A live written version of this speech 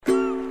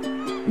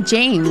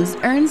James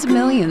earns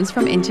millions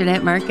from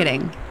internet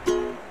marketing.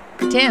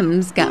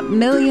 Tim's got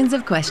millions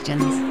of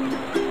questions.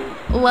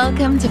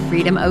 Welcome to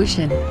Freedom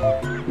Ocean.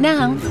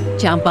 Now,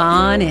 jump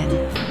on in.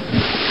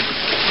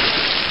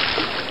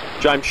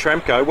 James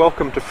Schramko,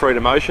 welcome to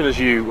Freedom Ocean as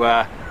you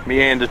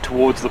meander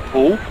towards the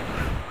pool.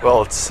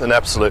 Well, it's an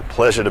absolute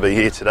pleasure to be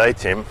here today,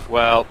 Tim.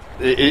 Well,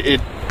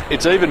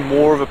 it's even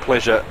more of a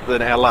pleasure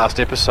than our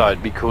last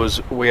episode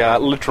because we are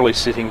literally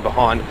sitting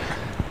behind,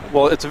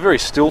 well, it's a very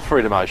still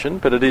Freedom Ocean,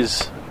 but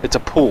it's a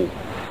pool.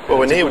 Well,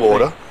 we're near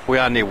water. We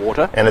are near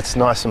water. And it's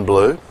nice and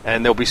blue.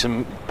 And there'll be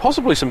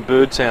possibly some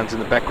bird sounds in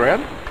the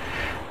background,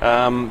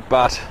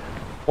 but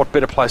what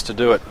better place to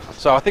do it?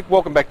 So I think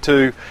welcome back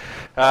to,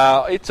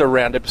 it's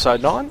around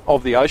episode 9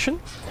 of The Ocean.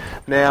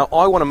 Now,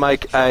 I want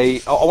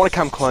to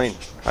come clean,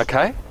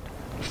 okay?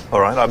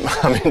 All right,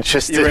 I'm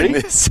interested in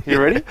this.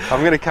 You ready? I'm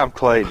going to come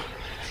clean.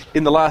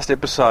 In the last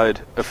episode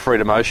of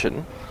Freedom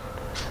Ocean,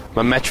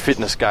 my match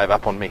fitness gave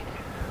up on me.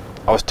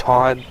 I was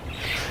tired.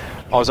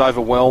 I was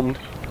overwhelmed.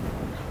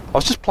 I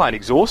was just plain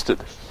exhausted.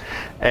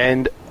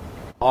 And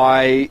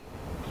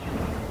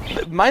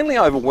mainly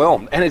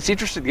overwhelmed. And it's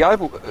interesting,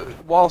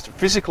 whilst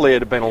physically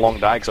it had been a long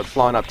day, because I'd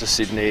flown up to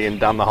Sydney and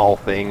done the whole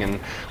thing, and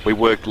we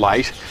worked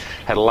late,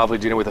 had a lovely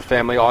dinner with the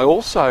family, I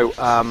also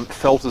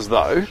felt as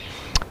though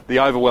the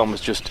overwhelm was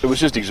just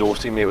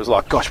exhausting me. It was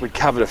like, gosh, we'd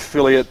covered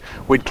affiliate,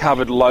 we'd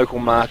covered local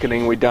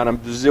marketing, we'd done a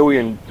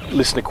zillion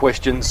listener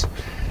questions,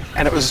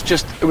 and it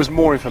was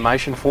more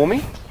information for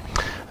me.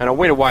 And I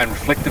went away and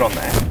reflected on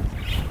that.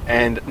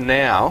 And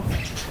now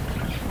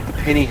the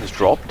penny has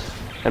dropped.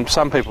 And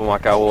some people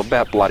might go, well,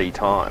 about bloody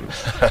time,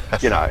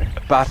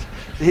 But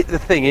the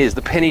thing is,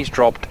 the penny's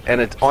dropped,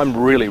 and I'm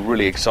really,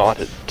 really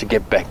excited to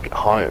get back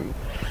home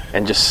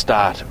and just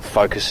start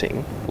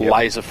focusing,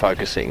 laser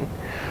focusing,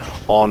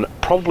 on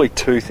probably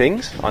 2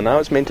 things. I know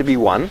it's meant to be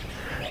 1,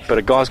 but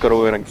a guy's got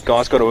to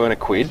earn a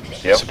quid,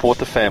 support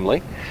the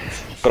family.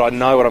 But I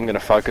know what I'm going to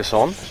focus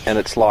on, and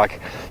it's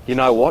like, you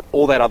know what?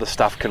 All that other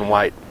stuff can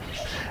wait.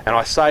 And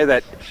I say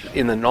that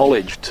in the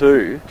knowledge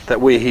too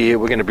that we're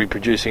going to be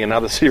producing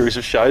another series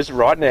of shows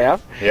right now,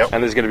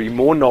 and there's going to be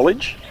more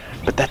knowledge,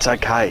 but that's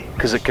okay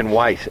because it can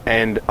wait.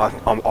 And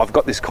I've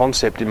got this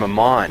concept in my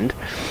mind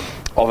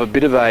of a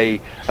bit of a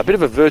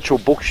virtual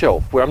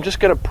bookshelf where I'm just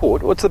going to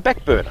put, it's the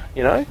back burner,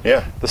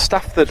 the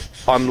stuff that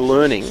I'm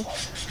learning.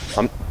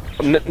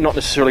 I'm not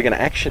necessarily going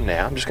to action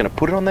now. I'm just going to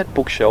put it on that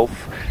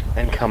bookshelf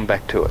and come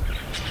back to it.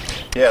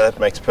 Yeah, that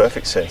makes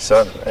perfect sense.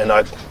 And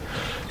I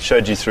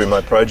showed you through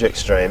my project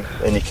stream,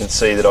 and you can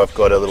see that I've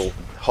got a little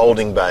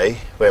holding bay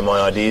where my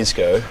ideas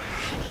go,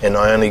 and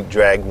I only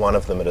drag one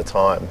of them at a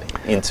time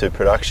into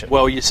production.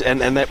 Well, yes,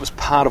 and that was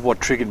part of what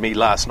triggered me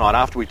last night.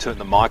 After we turned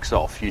the mics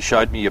off, you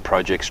showed me your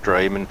project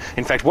stream, and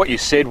in fact what you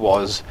said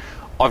was,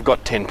 I've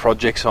got 10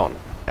 projects on,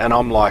 and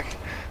I'm like,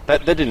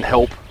 that didn't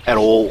help at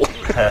all.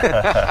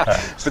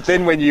 But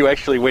then when you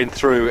actually went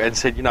through and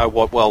said, you know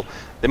what, well,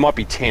 there might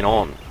be 10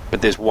 on,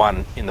 but there's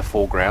 1 in the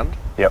foreground,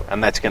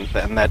 and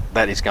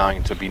that is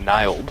going to be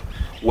nailed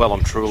well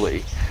and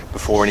truly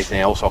before anything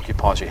else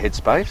occupies your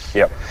headspace.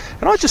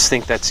 And I just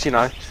think that's,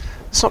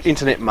 it's not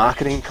internet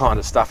marketing kind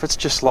of stuff. It's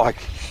just like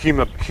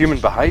human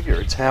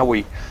behaviour. It's how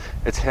we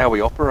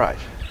operate.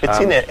 It's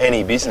in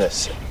any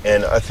business,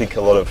 and I think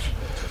a lot of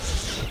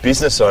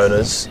business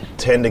owners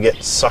tend to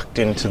get sucked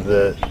into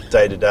the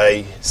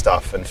day-to-day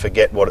stuff and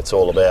forget what it's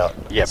all about.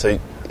 So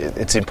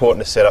it's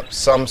important to set up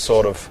some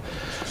sort of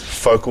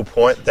focal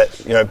point that,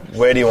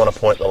 where do you want to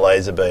point the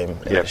laser beam?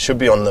 And it should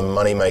be on the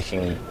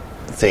money-making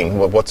thing.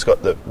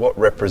 What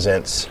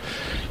represents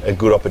a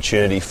good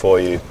opportunity for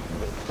you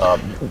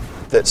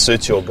that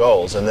suits your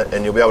goals,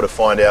 and you'll be able to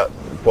find out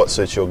what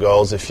suits your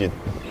goals if you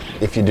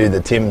do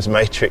the Tim's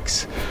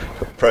Matrix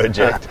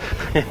project.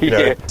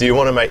 Do you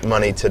want to make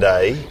money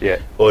today,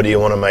 or do you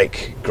want to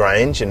make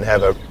Grange and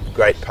have a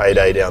great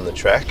payday down the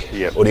track,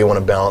 or do you want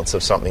a balance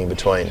of something in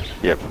between?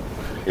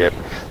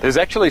 There's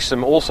actually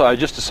some also,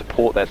 just to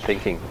support that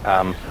thinking,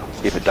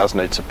 if it does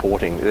need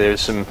supporting,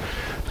 there's some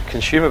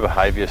consumer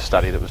behaviour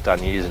study that was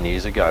done years and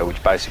years ago,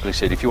 which basically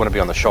said if you want to be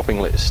on the shopping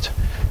list,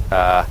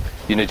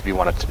 you need to be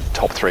one of the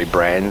top 3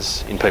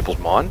 brands in people's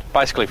mind.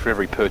 Basically, for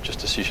every purchase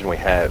decision we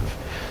have,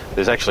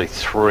 there's actually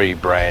 3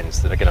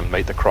 brands that are going to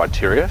meet the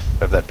criteria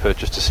of that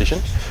purchase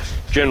decision.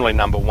 Generally,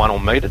 number 1 will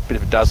meet it, but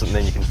if it doesn't,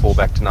 then you can fall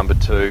back to number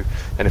 2,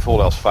 and if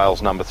all else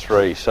fails, number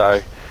 3.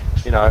 So,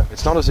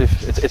 it's not as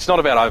if it's not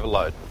about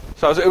overload.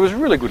 So it was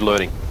really good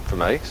learning for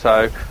me.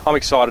 So I'm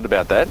excited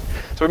about that.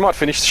 So we might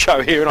finish the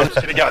show here, and I'm just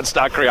going to go and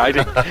start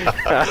creating.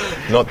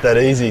 Not that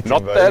easy,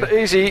 Not that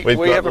easy. We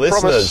got have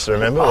listeners, promise.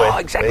 Remember?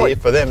 Exactly. We're here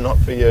for them, not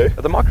for you.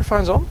 Are the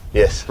microphones on?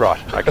 Yes.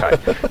 Right, okay.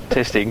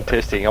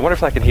 Testing. I wonder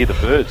if they can hear the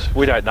birds.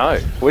 We don't know.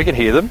 We can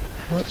hear them.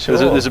 Not sure.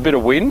 There's a bit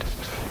of wind.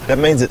 That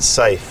means it's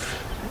safe.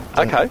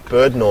 Okay.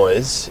 Bird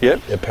noise,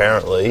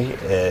 apparently,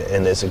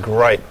 and there's a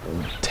great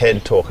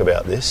TED talk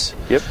about this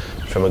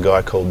from a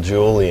guy called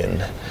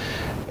Julian.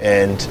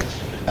 And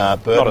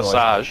bird not noise...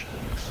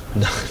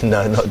 Assange.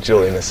 No, not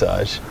Julian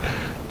Assange.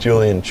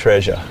 Julian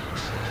Treasure.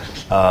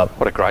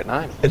 What a great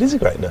name. It is a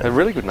great name. A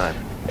really good name.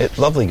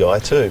 Lovely guy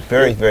too.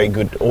 Very, very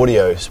good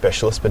audio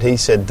specialist. But he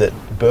said that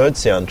bird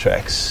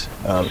soundtracks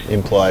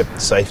imply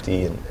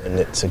safety, and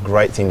it's a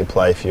great thing to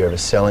play if you're ever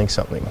selling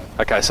something.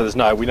 Okay, so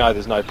we know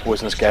there's no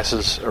poisonous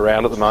gases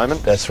around at the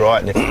moment. That's right.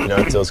 And if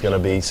if there was going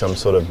to be some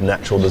sort of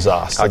natural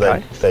disaster,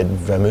 they'd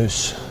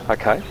vamoose.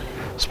 Okay.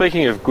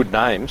 Speaking of good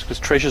names, because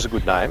Treasure's a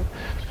good name,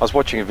 I was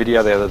watching a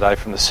video the other day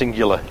from the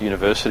Singular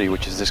University,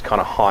 which is this kind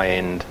of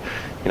high-end,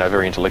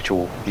 very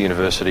intellectual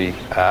university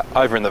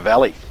over in the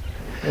Valley.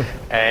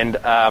 And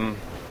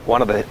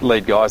one of the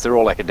lead guys, they're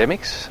all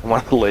academics, and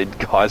one of the lead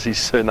guys, his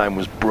surname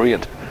was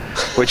Brilliant,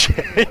 which,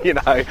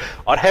 I'd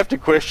have to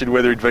question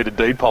whether he'd been to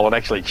Deed Poll and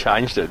actually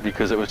changed it,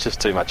 because it was just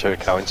too much of a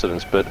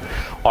coincidence. But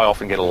I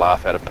often get a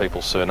laugh out of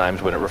people's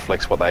surnames when it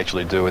reflects what they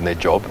actually do in their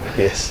job.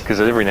 Yes. Because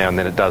every now and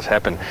then it does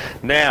happen.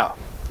 Now,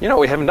 what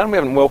we haven't done? We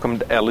haven't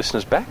welcomed our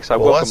listeners back. So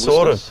welcome, I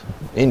sort listeners.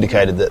 of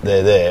indicated that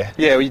they're there.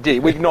 Yeah, we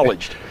did. We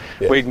acknowledged.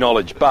 Yeah. We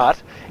acknowledged.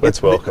 But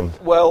let's welcome.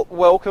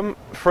 Welcome.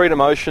 Freedom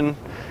Ocean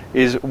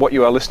is what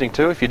you are listening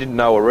to. If you didn't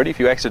know already, if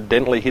you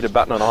accidentally hit a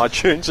button on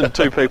iTunes and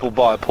two people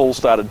by a pool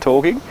started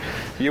talking,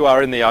 you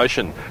are in the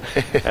ocean.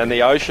 And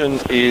the ocean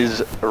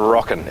is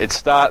rocking.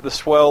 The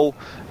swell,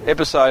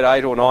 episode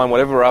 8 or 9,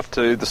 whatever we're up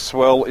to, the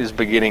swell is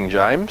beginning,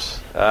 James.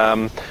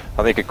 I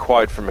think a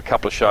quote from a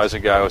couple of shows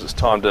ago is it's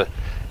time to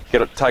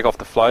take off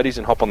the floaties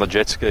and hop on the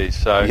jet skis.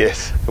 So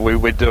yes,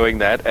 we're doing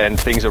that, and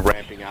things are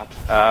ramping up.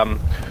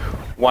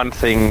 One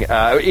thing,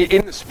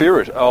 in the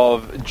spirit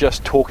of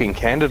just talking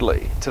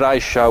candidly,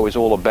 today's show is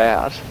all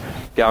about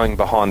going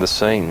behind the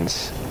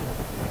scenes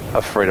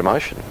of Freedom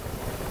Ocean.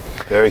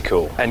 Very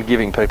cool. And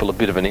giving people a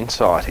bit of an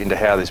insight into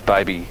how this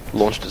baby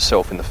launched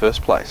itself in the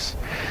first place.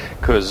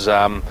 Because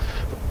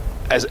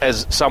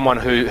as someone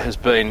who has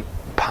been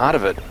part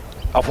of it,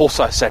 I've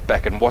also sat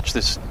back and watched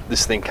this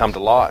thing come to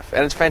life,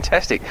 and it's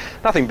fantastic.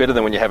 Nothing better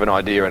than when you have an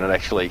idea and it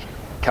actually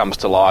comes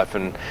to life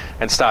and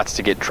starts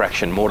to get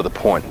traction. More to the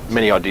point,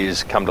 many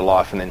ideas come to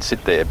life and then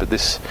sit there, but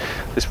this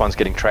one's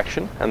getting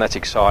traction, and that's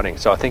exciting.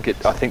 So I think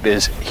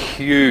there's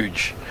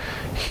huge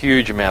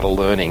amount of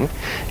learning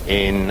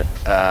in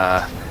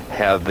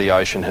how the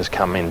ocean has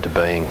come into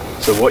being.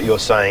 So what you're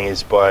saying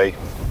is, by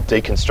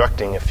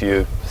deconstructing a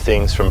few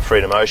things from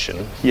Freedom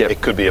Ocean, Yep.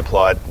 it could be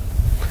applied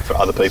for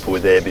other people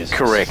with their business.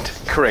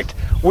 Correct.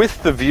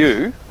 With the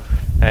view,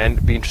 and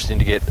it'd be interesting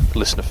to get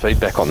listener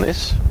feedback on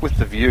this, with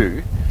the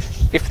view,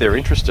 if they're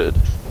interested,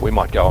 we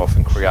might go off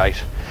and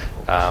create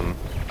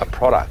a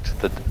product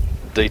that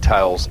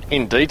details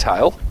in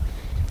detail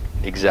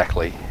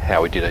exactly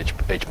how we did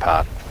each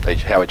part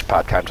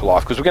came to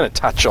life. Because we're going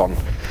to touch on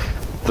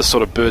the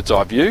sort of bird's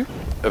eye view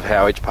of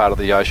how each part of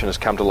the ocean has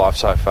come to life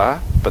so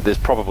far, but there's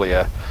probably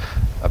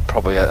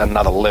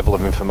another level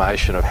of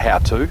information of how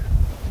to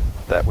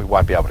that we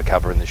won't be able to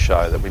cover in this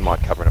show that we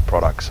might cover in a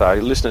product. So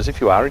listeners, if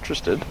you are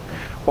interested,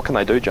 what can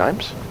they do,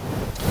 James?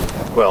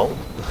 Well,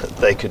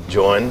 they could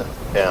join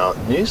our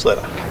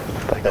newsletter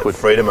at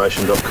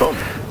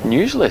freedomocean.com.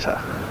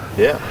 Newsletter?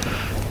 Yeah.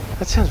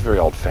 That sounds very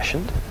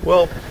old-fashioned.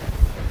 Well,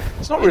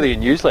 it's not really a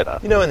newsletter.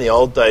 In the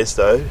old days,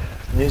 though,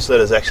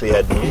 newsletters actually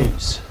had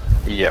news.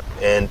 Yep.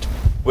 And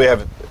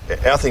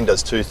our thing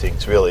does two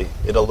things, really.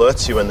 It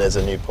alerts you when there's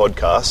a new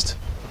podcast,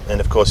 and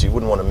of course you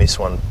wouldn't want to miss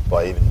one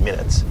by even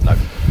minutes. No.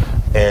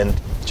 And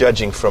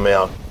judging from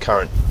our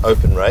current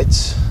open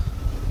rates,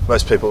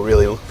 most people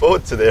really look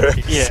forward to their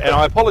episodes. Yeah, and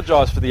I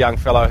apologise for the young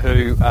fellow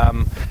who,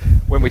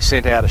 when we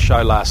sent out a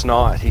show last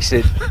night, he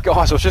said,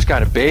 guys, I was just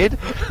going to bed.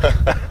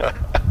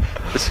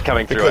 This is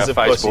coming through because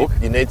our Facebook.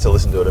 Course you need to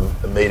listen to it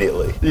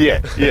immediately. Yeah,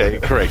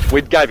 correct.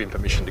 We gave him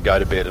permission to go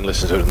to bed and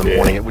listen to it in the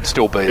morning. It would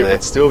still be there. It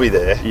would still be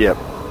there. Yep.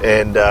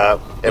 And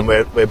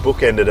we're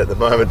bookended at the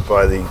moment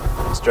by the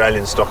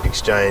Australian Stock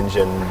Exchange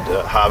and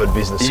Harvard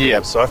Business School.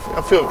 Yep. So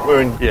I feel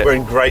we're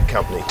in great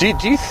company. Do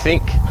you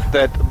think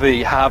that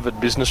the Harvard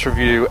Business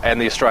Review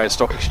and the Australian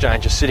Stock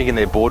Exchange are sitting in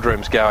their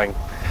boardrooms going,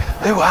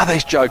 who are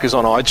these jokers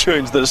on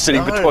iTunes that are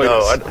sitting between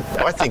us?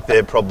 I think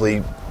they're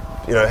probably,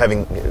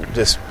 having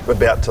just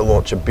about to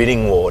launch a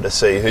bidding war to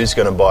see who's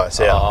going to buy us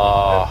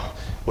out.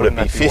 Would it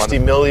be 50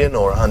 million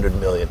or 100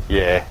 million?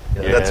 Yeah.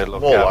 That's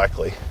more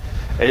likely.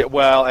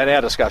 Well, and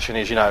our discussion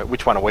is,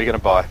 which one are we going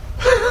to buy?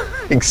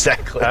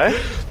 Exactly.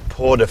 Eh?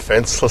 Poor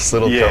defenceless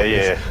little companies.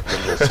 Yeah.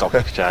 The stock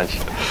exchange.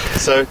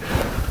 So,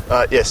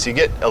 yes, you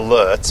get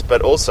alerts,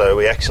 but also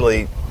we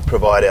actually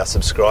provide our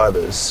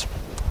subscribers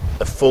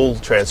a full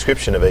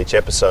transcription of each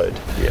episode.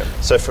 Yeah.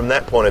 So from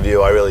that point of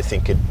view, I really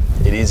think it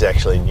is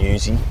actually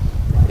newsy.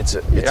 It's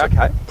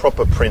a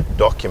proper print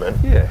document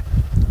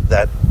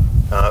that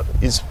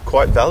is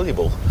quite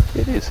valuable.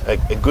 It is. A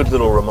good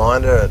little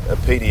reminder, a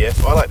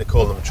PDF. I like to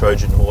call them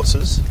Trojan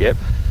horses. Yep.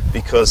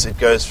 Because it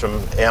goes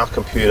from our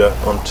computer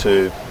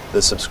onto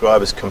the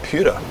subscriber's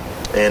computer.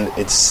 And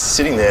it's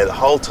sitting there the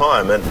whole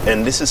time.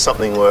 And this is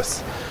something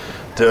worth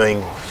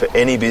doing for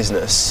any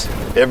business.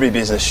 Every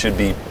business should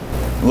be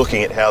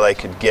looking at how they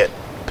could get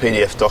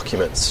PDF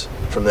documents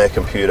from their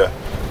computer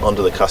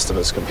onto the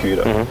customer's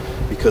computer,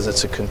 because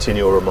it's a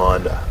continual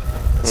reminder.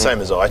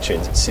 Same as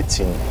iTunes, it sits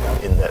in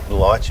that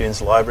little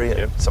iTunes library, and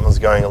if someone's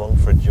going along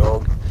for a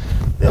jog,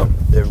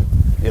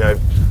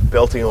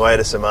 belting away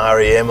to some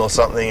REM or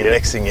something, and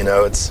next thing you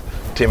know, it's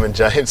Tim and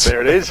James.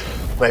 There it is.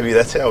 Maybe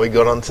that's how we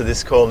got onto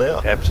this call now.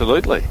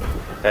 Absolutely.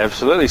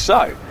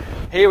 So,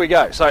 here we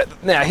go. So,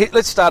 now,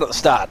 let's start at the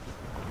start.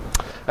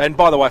 And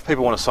by the way, if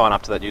people want to sign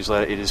up to that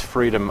newsletter, it is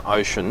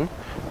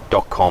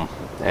freedomocean.com,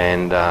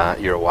 and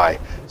you're away.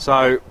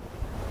 So,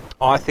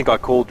 I think I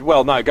called...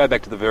 Well, no, go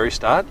back to the very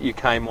start. You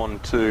came on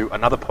to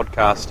another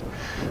podcast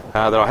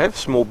that I have,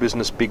 Small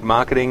Business, Big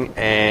Marketing,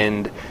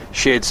 and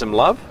shared some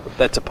love.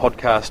 That's a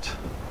podcast...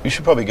 You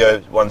should probably go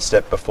one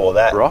step before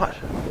that. Right.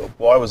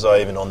 Why was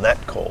I even on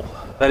that call?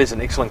 That is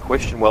an excellent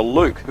question. Well,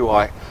 Luke, who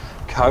I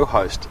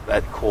co-host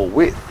that call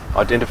with,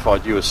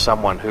 identified you as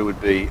someone who would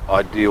be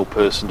ideal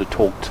person to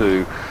talk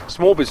to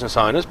small business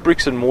owners,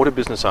 bricks and mortar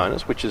business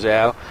owners, which is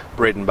our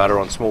bread and butter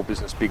on Small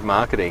Business Big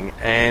Marketing,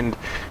 and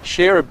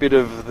share a bit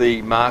of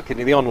the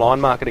marketing, the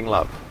online marketing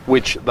love,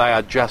 which they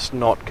are just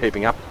not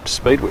keeping up to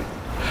speed with.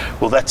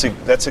 Well, that's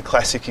a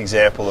classic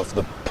example of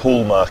the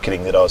pull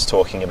marketing that I was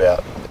talking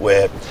about,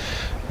 where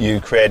you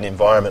create an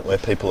environment where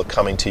people are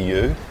coming to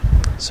you.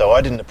 So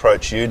I didn't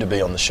approach you to be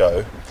on the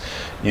show,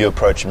 you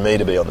approached me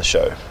to be on the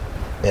show.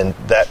 And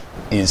that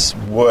is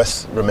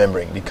worth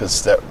remembering,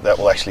 because that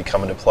will actually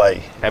come into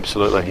play.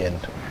 Absolutely. Again.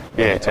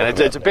 Yeah, and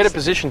it's a better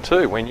position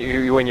too when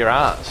you're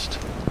asked.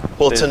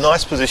 Well, it's a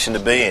nice position to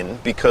be in,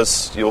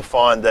 because you'll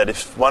find that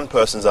if one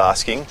person's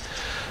asking,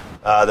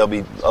 there'll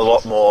be a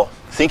lot more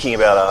thinking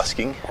about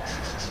asking,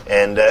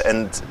 and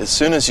as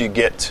soon as you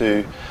get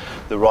to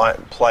the right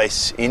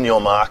place in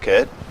your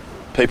market,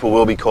 people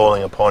will be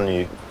calling upon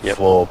you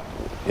for,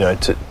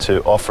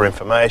 to offer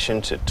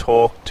information, to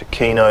talk, to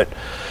keynote,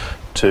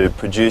 to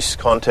produce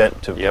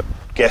content, to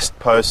guest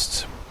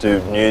posts,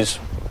 do news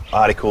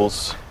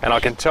articles. And I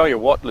can tell you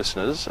what,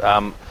 listeners,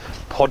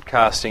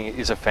 podcasting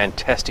is a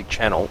fantastic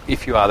channel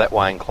if you are that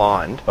way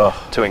inclined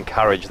to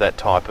encourage that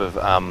type of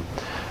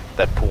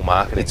that pull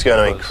marketing. It's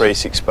going to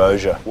increase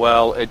exposure.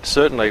 Well, it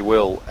certainly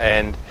will,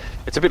 and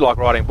it's a bit like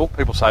writing a book.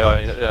 People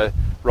say,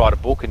 write a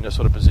book, and it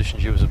sort of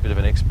positions you as a bit of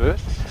an expert.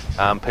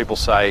 People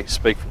say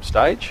speak from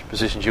stage,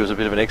 positions you as a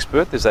bit of an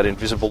expert. There's that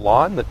invisible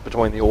line that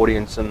between the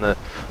audience and the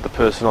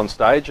person on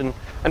stage, and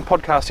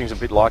podcasting is a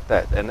bit like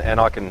that. And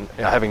I can,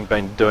 having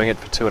been doing it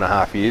for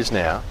 2.5 years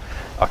now,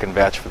 I can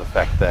vouch for the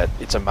fact that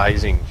it's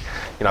amazing.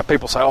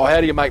 People say,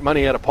 how do you make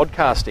money out of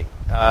podcasting?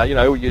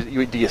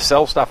 Do you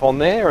sell stuff on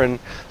there? And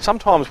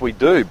sometimes we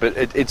do, but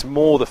it's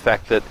more the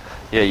fact that,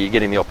 you're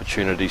getting the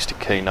opportunities to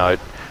keynote.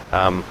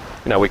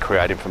 We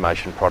create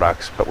information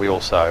products, but we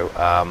also,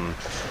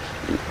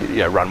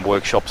 run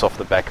workshops off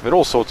the back of it,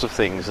 all sorts of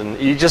things. And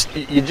you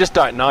just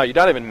don't know. You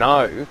don't even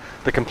know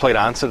the complete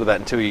answer to that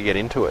until you get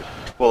into it.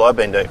 Well, I've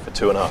been doing it for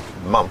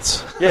 2.5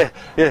 months. Yeah.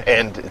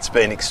 And it's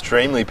been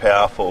extremely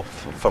powerful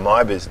for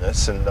my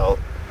business, and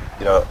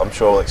I'm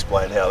sure I'll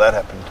explain how that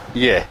happened.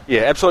 Yeah,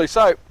 absolutely.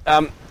 So,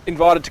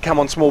 invited to come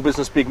on Small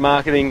Business Big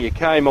Marketing, you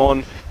came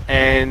on,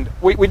 and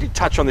we did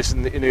touch on this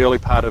in the early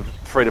part of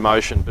Freedom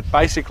Ocean, but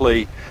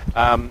basically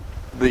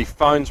the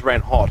phones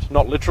ran hot,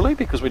 not literally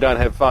because we don't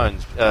have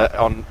phones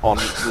on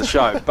the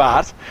show,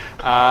 but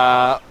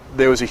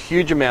there was a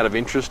huge amount of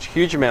interest,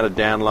 huge amount of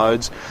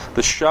downloads.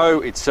 The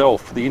show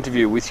itself, the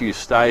interview with you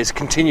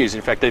continues,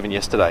 in fact, even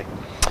yesterday,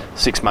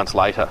 6 months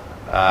later.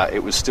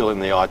 It was still in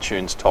the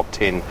iTunes top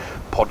 10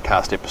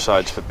 podcast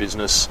episodes for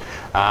business,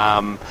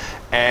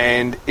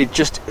 and it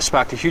just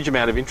sparked a huge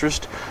amount of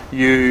interest.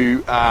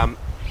 You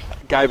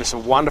gave us a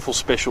wonderful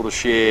special to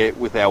share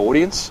with our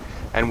audience,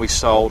 and we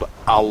sold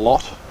a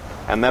lot.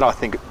 And that I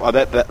think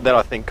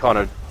kind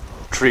of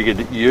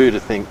triggered you to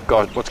think,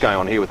 God, what's going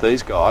on here with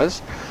these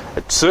guys?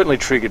 It certainly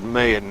triggered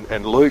me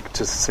and Luke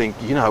to think,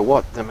 you know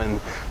what? I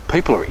mean,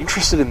 people are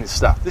interested in this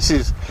stuff. This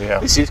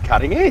is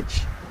cutting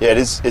edge. Yeah, it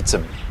is. It's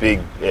a big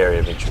area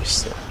of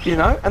interest.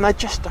 And they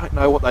just don't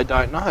know what they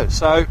don't know.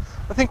 So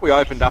I think we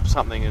opened up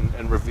something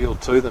and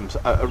revealed to them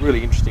a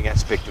really interesting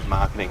aspect of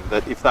marketing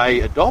that if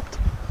they adopt,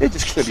 they're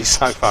just going to be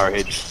so far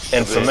ahead.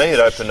 And for me, it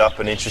opened up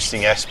an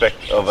interesting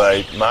aspect of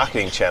a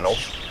marketing channel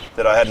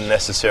that I hadn't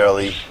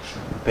necessarily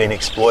been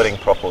exploiting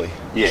properly.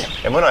 Yeah.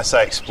 And when I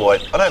say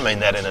exploit, I don't mean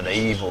that in an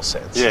evil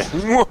sense. Yeah.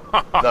 No,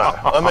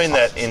 I mean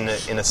that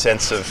in a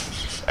sense of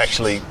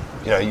actually,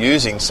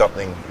 using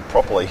something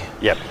properly.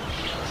 Yep.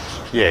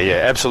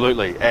 Yeah,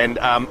 absolutely. And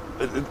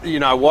you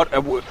know what?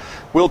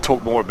 We'll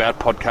talk more about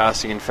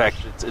podcasting. In fact,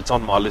 it's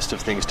on my list of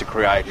things to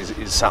create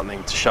is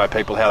something to show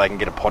people how they can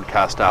get a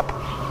podcast up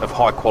of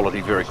high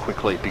quality very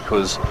quickly,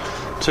 because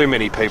too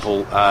many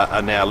people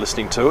are now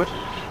listening to it.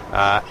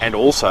 And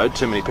also,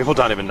 too many people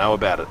don't even know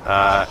about it,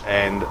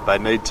 and they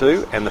need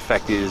to. And the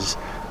fact is,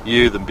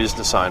 you, the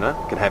business owner,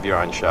 can have your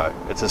own show.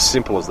 It's as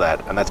simple as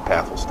that, and that's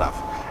powerful stuff.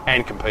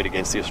 And compete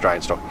against the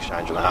Australian Stock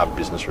Exchange and the Harvard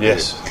Business Review.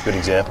 Yes, good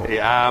example.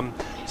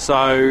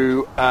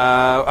 So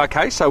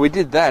we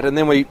did that, and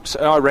then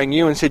I rang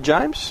you and said,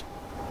 James,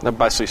 I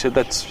basically said,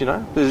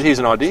 here's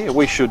an idea.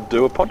 We should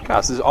do a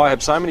podcast. I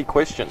have so many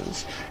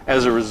questions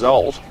as a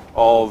result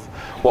of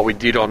what we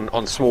did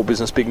on Small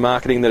Business Big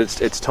Marketing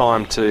that it's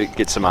time to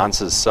get some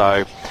answers.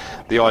 So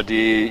the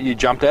idea, you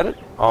jumped at it.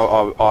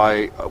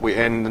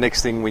 And the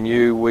next thing we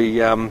knew, we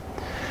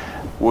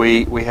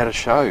had a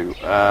show,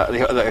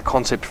 a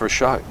concept for a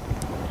show.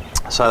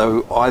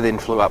 So I then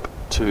flew up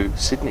to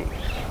Sydney,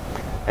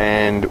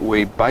 and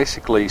we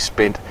basically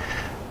spent.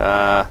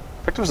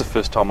 In fact, it was the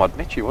first time I'd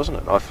met you, wasn't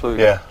it? I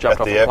jumped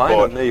off the plane,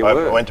 and there you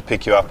were. I went to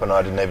pick you up, and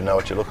I didn't even know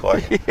what you looked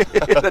like.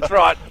 Yeah, that's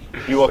right.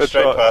 You walked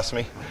straight past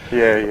me.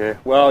 Yeah.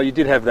 Well, you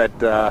did have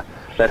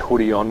that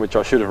hoodie on, which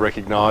I should have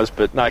recognised,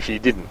 but no, actually you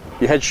didn't.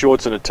 You had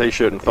shorts and a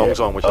t-shirt and thongs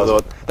on, which I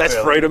thought, that's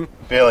freedom.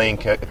 Fairly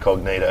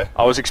incognito.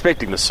 I was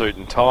expecting the suit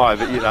and tie,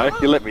 but,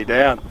 you let me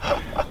down.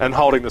 And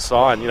holding the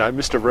sign,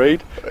 Mr.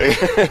 Reed.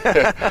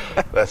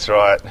 That's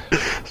right.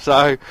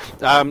 So,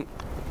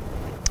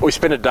 we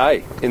spent a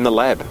day in the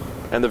lab.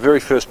 And the very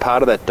first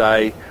part of that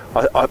day,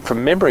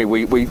 from memory,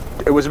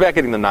 it was about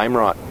getting the name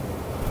right.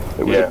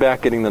 It was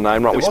about getting the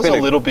name right. There was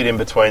a little bit in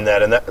between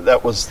that, and there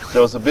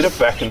was a bit of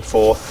back and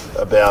forth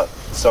about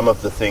some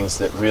of the things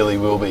that really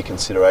will be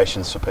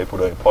considerations for people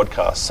doing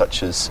podcasts,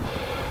 such as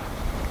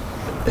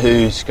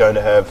who's going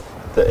to have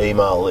the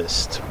email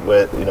list,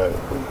 where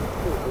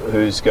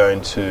who's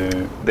going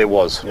to. There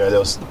was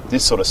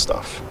this sort of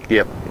stuff.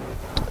 Yep.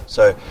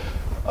 So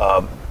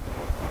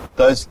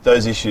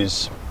those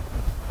issues,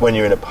 when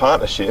you're in a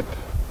partnership,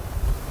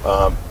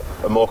 are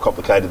more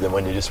complicated than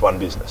when you're just one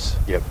business.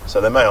 Yep. So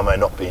they may or may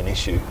not be an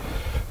issue,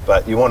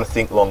 but you want to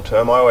think long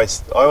term. I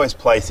always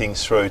play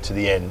things through to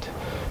the end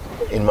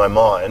in my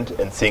mind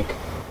and think,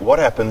 what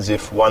happens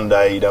if one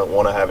day you don't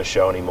want to have a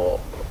show anymore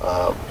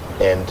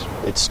and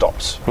it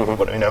stops? Mm-hmm.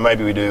 But,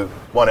 maybe we do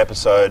one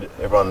episode,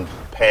 everyone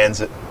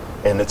pans it,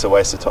 and it's a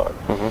waste of time,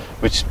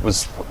 which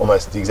was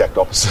almost the exact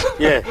opposite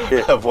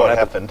of what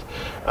happened.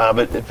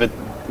 But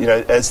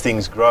as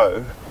things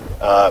grow,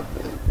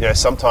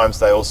 sometimes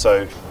they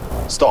also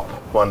stop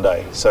one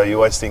day. So you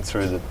always think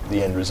through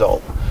the end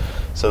result.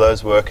 So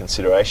those were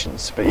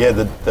considerations. But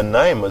the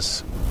name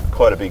was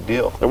quite a big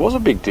deal. It was a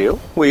big deal.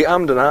 We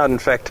ummed and ahed. In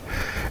fact,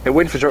 it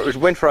went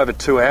for over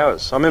 2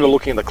 hours. I remember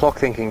looking at the clock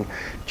thinking,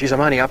 geez,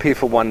 I'm only up here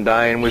for one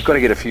day and we've got to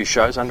get a few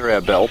shows under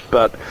our belt.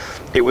 But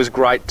it was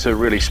great to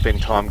really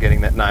spend time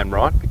getting that name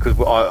right, because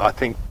I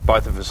think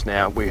both of us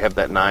now, we have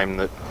that name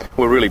that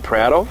we're really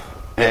proud of.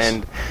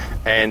 Yes.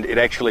 And it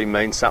actually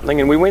means something.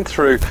 And we went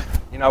through,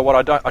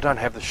 I don't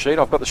have the sheet.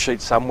 I've got the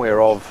sheet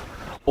somewhere of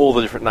all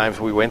the different names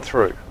we went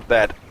through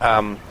that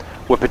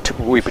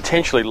we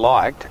potentially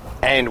liked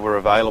and were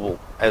available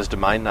as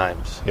domain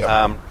names. Yep.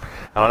 And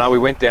I know we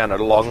went down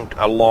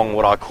along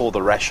what I call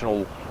the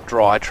rational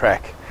dry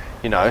track,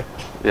 the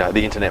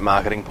Internet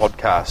Marketing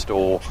Podcast,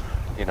 or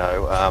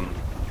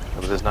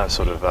there's no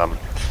sort of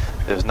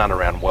there's none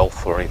around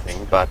wealth or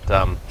anything, but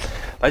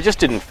they just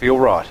didn't feel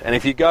right. And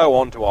if you go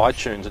onto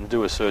iTunes and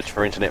do a search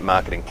for Internet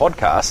Marketing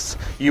Podcasts,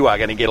 you are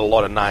going to get a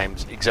lot of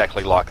names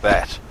exactly like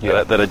that,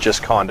 that are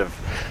just kind of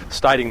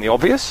stating the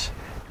obvious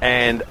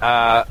and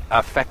are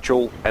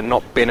factual and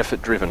not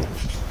benefit driven.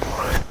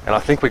 And I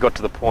think we got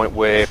to the point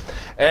where,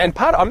 I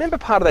remember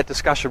part of that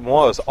discussion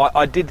was,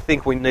 I did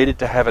think we needed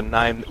to have a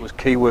name that was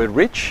keyword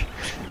rich,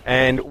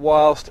 and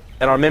I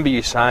remember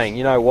you saying,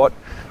 you know what,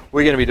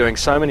 we're going to be doing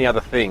so many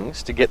other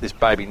things to get this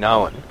baby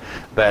known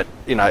that,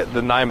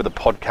 the name of the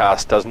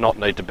podcast does not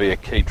need to be a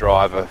key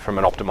driver from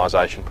an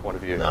optimisation point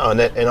of view. No,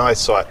 and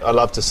I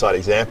love to cite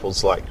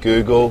examples like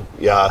Google,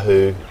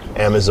 Yahoo,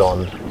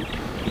 Amazon.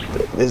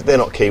 They're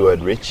not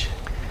keyword rich.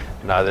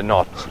 No, they're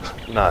not.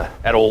 No,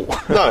 at all.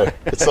 No,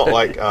 it's not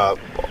like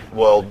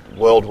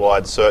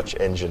worldwide search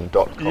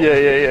engine.com.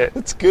 Yeah.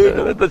 It's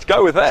Google. Let's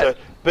go with that. So,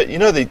 but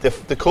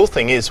the cool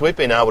thing is we've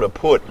been able to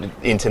put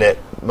Internet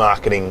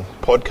Marketing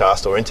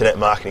Podcast or Internet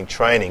Marketing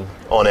Training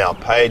on our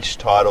page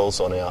titles,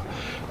 on our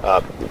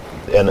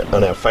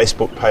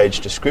Facebook page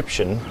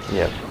description,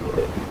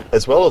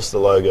 as well as the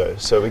logo.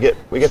 So we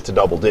get to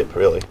double dip,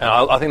 really. And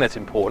I think that's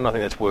important. I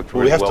think that's worked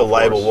really well. We have to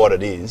label what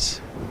it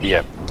is.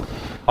 Yeah.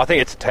 I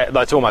think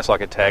it's almost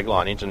like a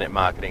tagline. Internet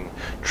Marketing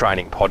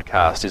Training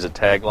Podcast is a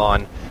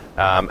tagline,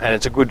 and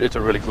it's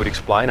a really good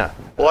explainer.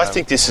 Well, I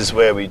think this is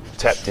where we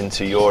tapped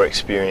into your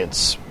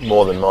experience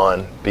more than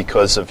mine,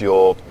 because of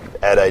your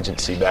ad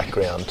agency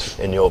background,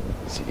 and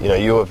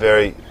you were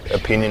very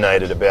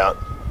opinionated about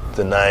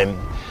the name,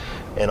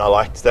 and I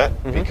liked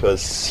that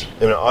because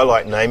I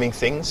like naming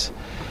things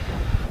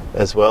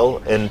as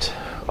well, and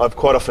I've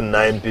quite often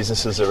named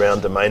businesses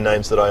around domain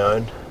names that I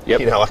own.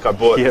 Yep. I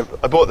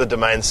bought the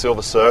domain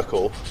Silver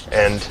Circle,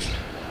 and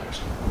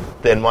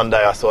then one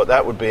day I thought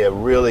that would be a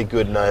really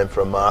good name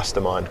for a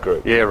mastermind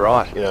group. Yeah,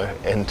 right.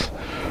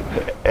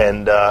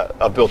 And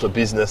I built a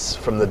business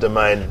from the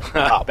domain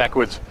up.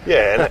 Backwards.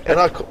 Yeah,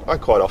 and I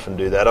quite often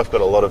do that. I've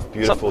got a lot of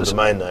beautiful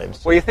domain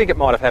names. Well, you think it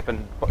might have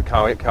happened by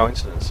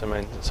coincidence. I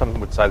mean, some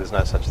would say there's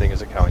no such thing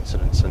as a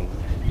coincidence, and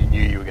you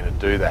knew you were going to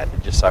do that.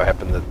 It just so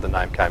happened that the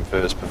name came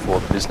first before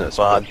the business.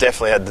 Well, I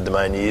definitely had the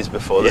domain years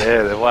before that.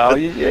 Yeah, well,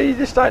 you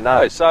just don't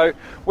know. So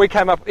we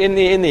came up in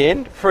the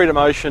end. Freedom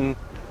Ocean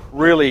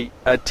really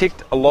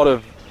ticked a lot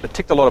of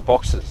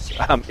boxes.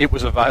 It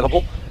was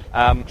available.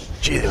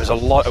 There was a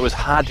lot. It was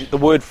hard. The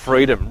word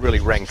freedom really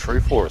rang true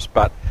for us,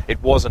 but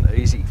it wasn't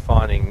easy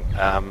finding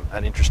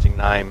an interesting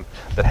name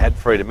that had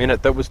freedom in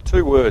it. That was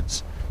 2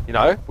 words. You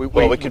know, we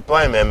could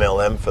blame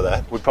MLM for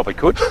that. We probably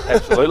could,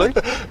 absolutely,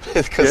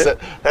 because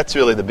that's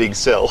really the big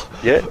sell.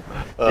 Yeah,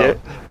 yeah.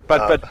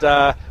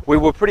 But we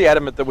were pretty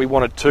adamant that we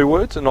wanted 2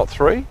 words and not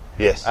 3.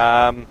 Yes.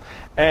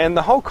 And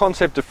the whole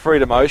concept of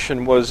Freedom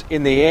Ocean was,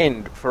 in the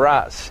end, for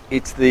us,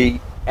 it's the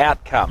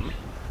outcome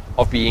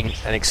of being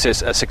a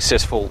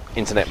successful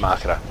internet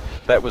marketer.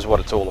 That was what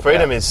it's all about.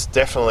 Freedom is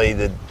definitely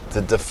the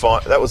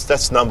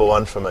that's number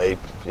 1 for me.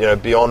 You know,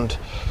 beyond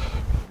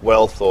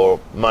wealth or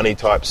money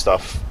type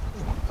stuff,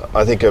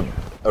 I think a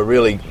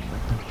really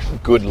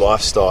good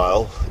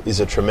lifestyle is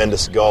a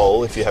tremendous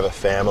goal if you have a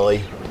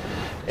family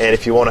and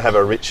if you want to have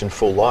a rich and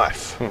full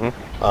life.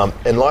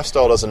 Mm-hmm. And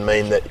lifestyle doesn't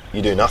mean that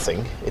you do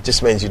nothing. It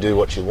just means you do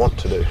what you want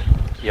to do.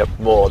 Yep.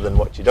 More than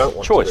what you don't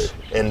want Choice. to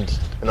do. And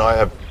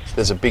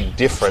there's a big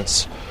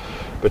difference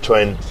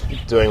between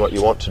doing what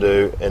you want to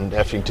do and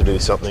having to do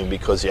something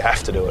because you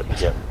have to do it.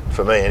 Yep.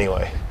 For me,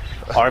 anyway.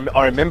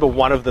 I remember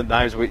one of the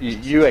names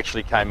you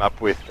actually came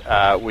up with,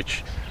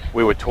 which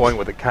we were toying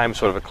with. It came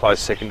sort of a close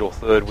second or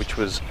third, which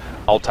was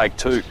I'll Take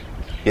 2.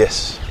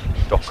 Yes.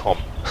 .com.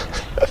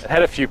 It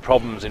had a few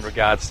problems in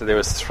regards to there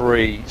was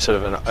 3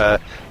 sort of an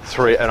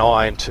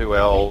I and 2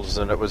 L's,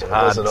 and it was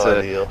hard. It wasn't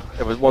ideal.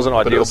 It wasn't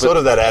ideal. But it was sort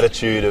of that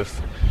attitude of,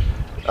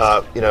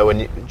 when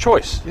you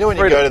choice. You know when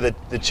freedom. You go to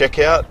the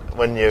checkout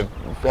when you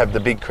have the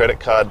big credit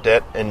card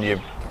debt and you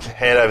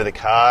hand over the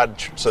card,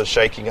 sort of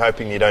shaking,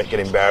 hoping you don't get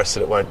embarrassed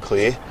that it won't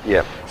clear.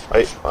 Yeah.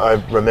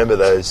 I remember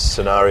those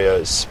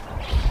scenarios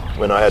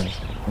when I had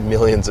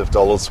millions of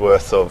dollars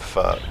worth of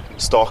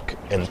stock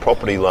and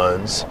property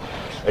loans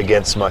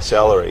against my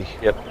salary.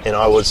 Yep. And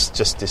I was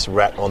just this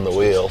rat on the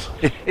wheel.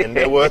 And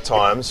there were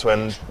times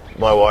when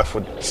my wife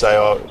would say,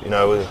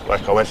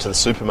 like I went to the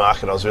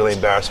supermarket, I was really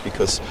embarrassed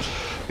because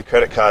the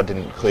credit card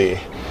didn't clear.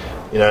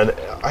 You know, and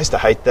I used to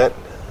hate that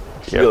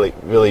really,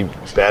 really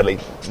badly.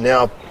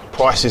 Now,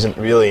 price isn't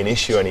really an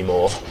issue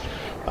anymore.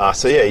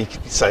 You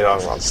could say, I'll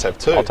just have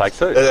 2. I'll take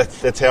 2.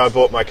 That's how I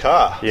bought my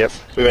car. Yep.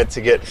 We went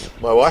to get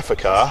my wife a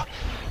car,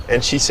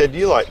 and she said,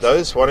 you like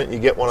those, why don't you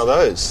get one of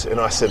those? And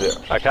I said,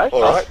 okay,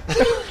 all right.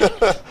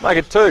 Make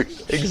it 2.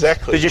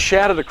 Exactly. Did you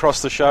shout it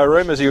across the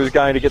showroom as he was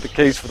going to get the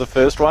keys for the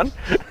first one?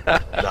 No.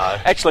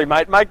 Actually,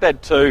 mate, make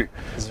that 2.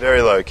 It's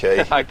very low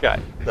key. Okay.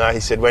 No, he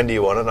said, when do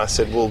you want it? And I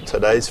said, well,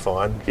 today's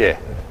fine. Yeah.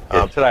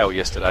 Today or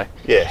yesterday.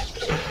 Yeah.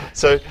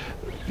 So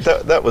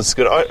that was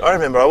good. I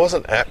remember I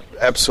wasn't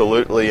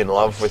absolutely in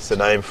love with the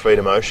name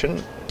Freedom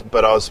Ocean,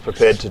 but I was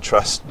prepared to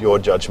trust your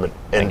judgment.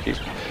 And Thank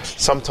you.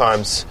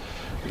 Sometimes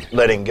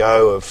letting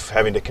go of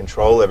having to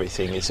control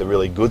everything is a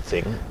really good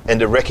thing, and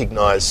to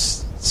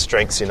recognise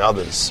strengths in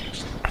others.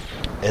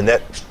 And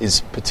that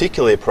is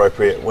particularly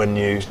appropriate when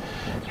you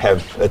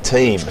have a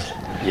team.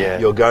 Yeah.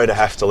 You're going to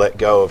have to let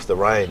go of the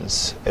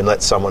reins and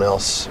let someone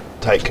else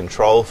take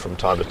control from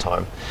time to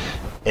time.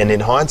 And in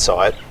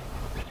hindsight,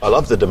 I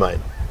love the domain.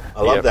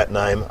 I love that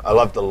name. I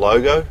love the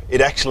logo.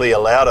 It actually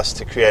allowed us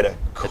to create a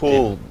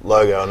cool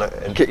logo.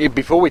 And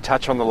before we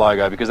touch on the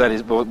logo, because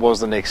that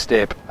was the next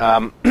step,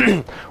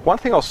 one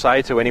thing I'll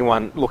say to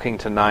anyone looking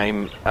to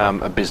name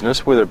a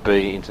business, whether it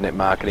be internet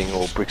marketing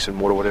or bricks and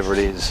mortar, whatever it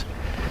is,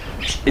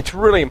 it's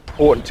really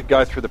important to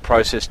go through the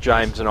process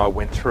James and I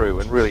went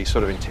through and really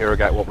sort of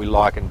interrogate what we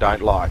like and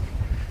don't like.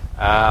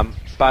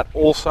 But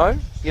also,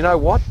 you know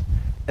what?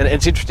 And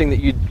it's interesting that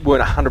you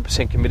weren't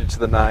 100% committed to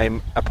the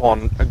name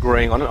upon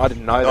agreeing on it. I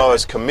didn't know that. I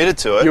was committed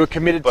to it. You were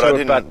committed to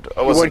it, but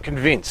you weren't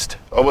convinced.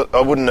 I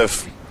wouldn't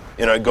have,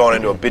 gone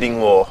into a bidding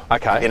war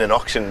in an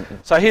auction.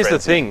 So here's the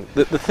thing.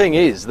 The thing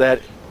is that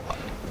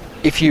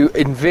if you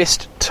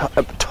invest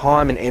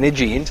time and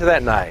energy into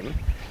that name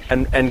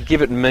and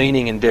give it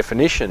meaning and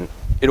definition,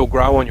 it'll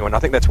grow on you. And I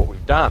think that's what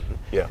we've done.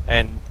 Yeah.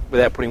 And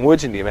without putting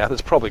words into your mouth,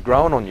 it's probably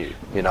grown on you,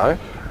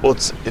 Well,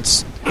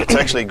 it's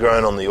actually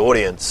grown on the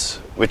audience,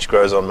 which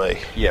grows on me.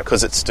 Yeah.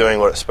 Because it's doing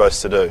what it's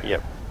supposed to do.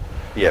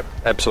 Yep,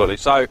 absolutely.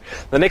 So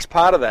the next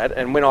part of that,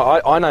 and when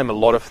I name a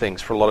lot of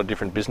things for a lot of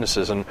different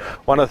businesses, and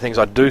one of the things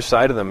I do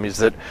say to them is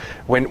that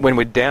when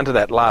we're down to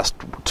that last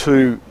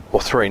 2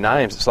 or 3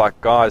 names, it's like,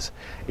 guys,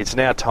 it's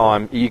now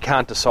time. You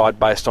can't decide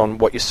based on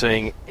what you're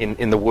seeing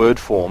in the word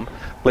form.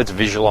 Let's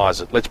visualise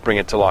it. Let's bring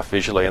it to life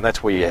visually, and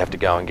that's where you have to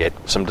go and get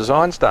some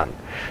designs done.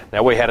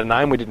 Now, we had a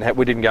name. We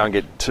didn't go and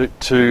get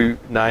two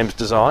names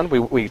designed.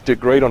 We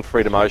agreed on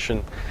Freedom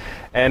Ocean.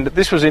 And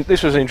this was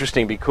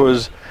interesting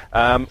because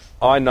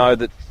I know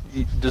that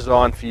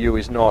design for you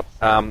is not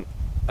a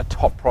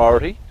top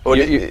priority. Well,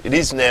 it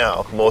is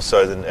now more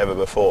so than ever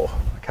before.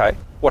 Okay,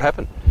 what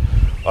happened?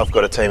 I've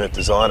got a team of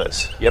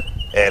designers. Yep.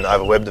 And I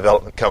have a web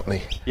development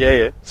company.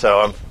 Yeah.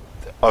 So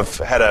I've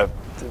had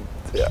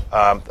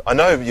I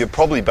know you're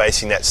probably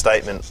basing that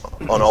statement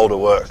on older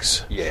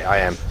works. Yeah, I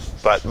am.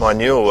 But my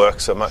newer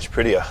works are much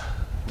prettier.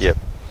 Yep.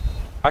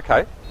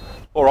 Okay.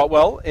 All right,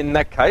 well, in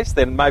that case,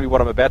 then maybe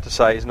what I'm about to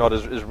say is not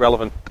as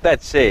relevant. But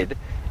that said,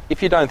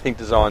 if you don't think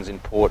design's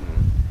important,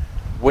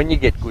 when you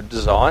get good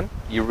design,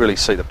 you really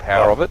see the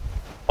power of it.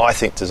 I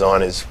think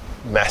design is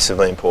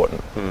massively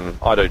important.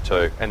 I do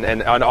too.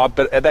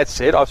 But that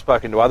said, I've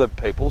spoken to other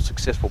people,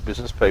 successful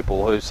business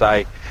people, who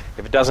say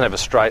if it doesn't have a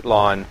straight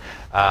line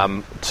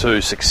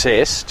to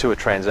success, to a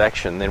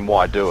transaction, then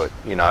why do it,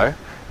 you know?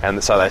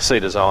 And so they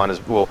see design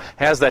as, well,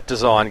 how's that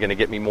design going to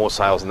get me more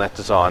sales than that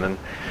design? And,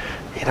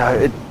 you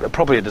know,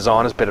 probably a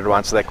designer's better to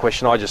answer that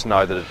question. I just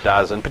know that it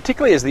does. And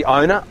particularly as the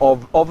owner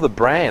of the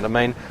brand, I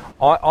mean,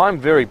 I'm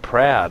very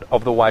proud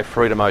of the way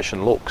Freedom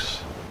Ocean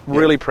looks.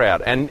 Really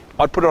proud. And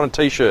I'd put it on a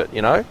T-shirt,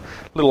 you know,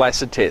 little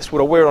acid test.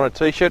 Would I wear it on a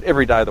T-shirt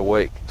every day of the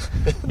week?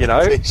 You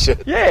know?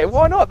 T-shirt. Yeah,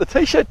 why not? The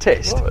T-shirt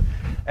test. Love it.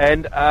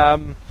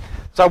 And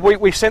so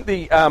we sent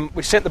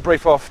the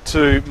brief off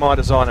to my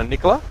designer,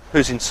 Nicola,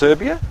 who's in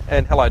Serbia.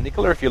 And hello,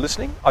 Nicola, if you're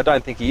listening. I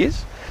don't think he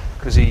is,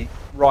 because he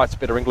writes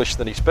better English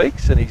than he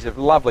speaks, and he's a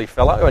lovely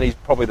fellow, and he's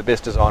probably the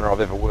best designer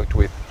I've ever worked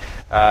with,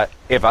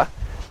 ever.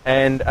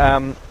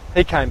 And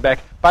he came back.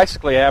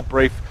 Basically,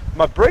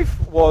 my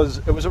brief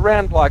was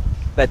around like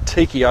that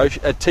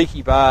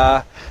tiki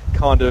bar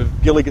kind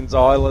of Gilligan's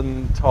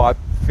Island type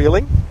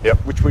feeling,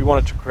 which we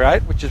wanted to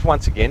create, which is,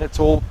 once again, it's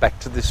all back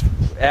to this,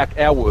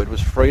 our word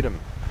was freedom,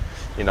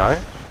 you know.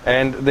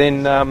 And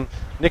then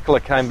Nicola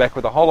came back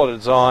with a whole lot of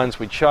designs.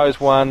 We chose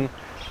one,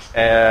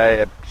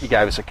 he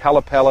gave us a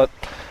colour palette,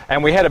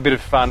 and we had a bit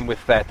of fun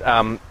with that,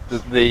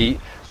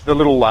 the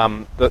little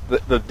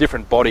the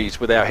different bodies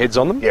with our heads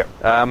on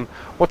them.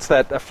 What's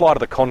that? A Flight of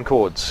the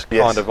Conchords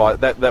kind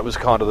of. That was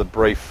kind of the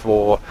brief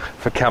for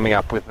coming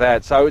up with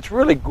that. So it's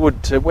really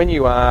good to, when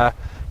you are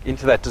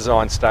into that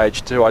design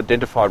stage, to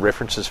identify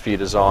references for your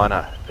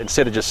designer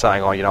instead of just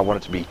saying, oh, you know, I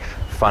want it to be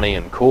funny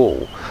and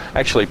cool.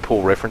 Actually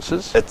pull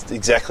references. It's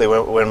exactly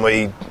when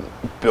we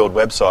build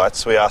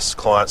websites, we ask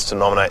clients to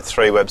nominate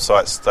 3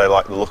 websites they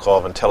like the look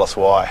of and tell us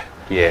why.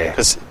 Yeah.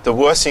 Because the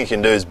worst thing you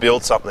can do is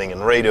build something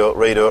and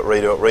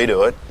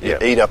redo it. You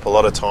eat up a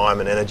lot of time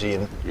and energy,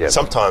 and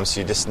sometimes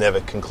you just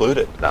never conclude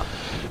it. No.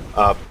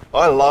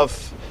 I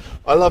love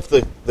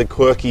the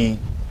quirky,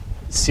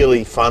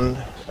 silly, fun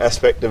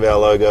aspect of our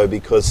logo,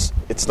 because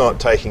it's not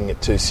taking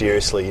it too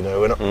seriously. You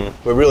know,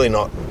 we're really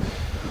not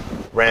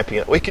ramping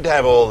it. We could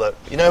have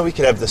we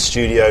could have the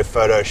studio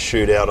photo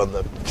shoot out on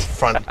the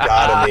front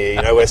garden here,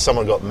 you know, where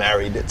someone got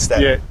married. It's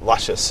that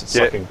luscious. It's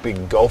like a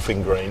big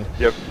golfing green.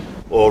 Yep.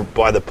 Or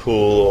by the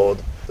pool, or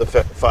the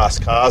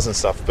fast cars and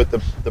stuff. But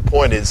the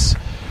point is,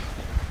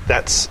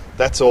 that's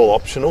all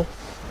optional.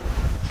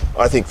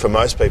 I think for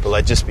most people,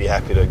 they'd just be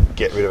happy to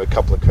get rid of a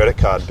couple of credit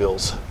card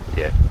bills.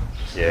 Yeah,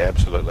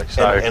 absolutely.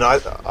 So, and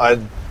I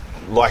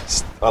like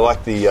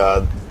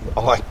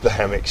the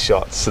hammock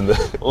shots and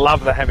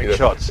love the hammock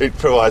shots. It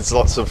provides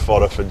lots of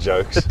fodder for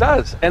jokes. It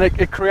does, and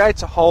it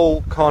creates a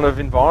whole kind of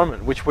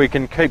environment which we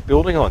can keep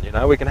building on. You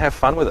know, we can have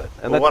fun with it.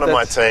 And one of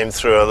my team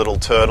threw a little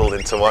turtle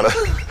into one of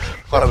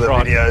the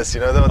videos.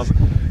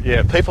 You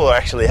know, people are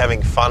actually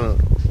having fun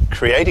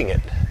creating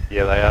it.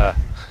 Yeah, they are.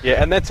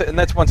 Yeah, and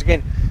that's once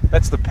again,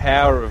 that's the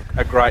power of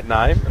a great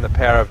name and the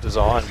power of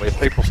design, where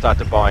people start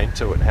to buy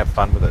into it and have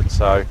fun with it.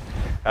 So,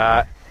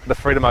 the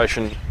Freedom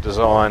Ocean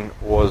design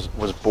was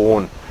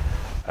born.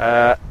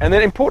 And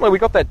then importantly, we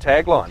got that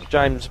tagline: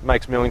 James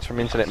makes millions from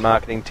internet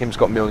marketing, Tim's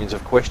got millions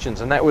of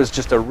questions. And that was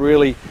just a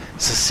really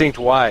succinct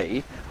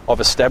way of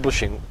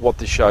establishing what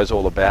this show's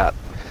all about.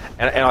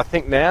 And I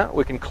think now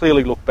we can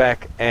clearly look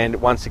back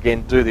and once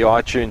again do the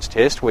iTunes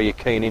test, where you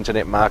key in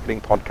internet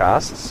marketing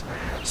podcasts,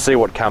 see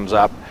what comes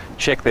up,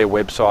 check their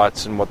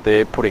websites and what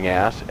they're putting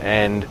out,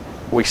 and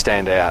we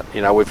stand out.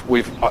 You know,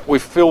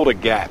 we've filled a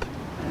gap.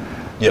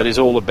 That is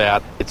all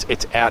about,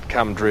 it's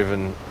outcome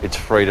driven, it's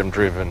freedom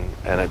driven,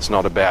 and it's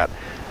not about,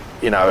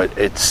 you know,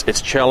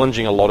 it's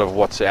challenging a lot of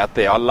what's out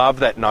there. I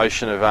love that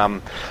notion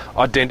of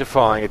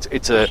identifying.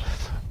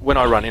 When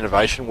I run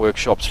innovation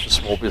workshops for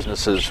small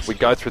businesses, we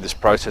go through this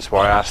process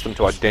where I ask them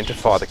to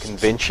identify the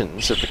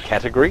conventions of the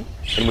category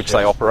in which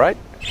they operate.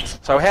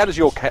 So how does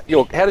your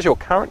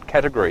current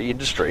category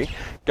industry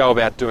go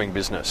about doing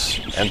business,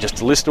 and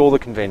just list all the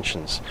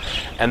conventions,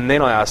 and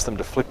then I ask them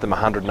to flip them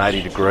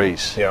 180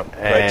 degrees. Yeah,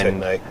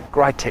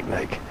 great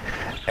technique.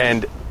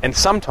 And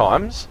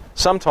sometimes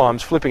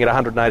flipping it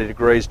 180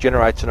 degrees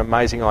generates an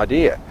amazing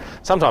idea.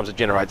 Sometimes it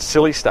generates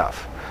silly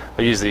stuff.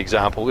 I use the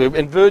example,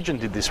 and Virgin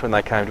did this when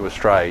they came to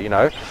Australia. You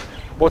know,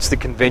 what's the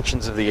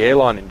conventions of the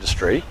airline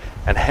industry,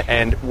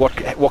 and what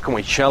can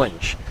we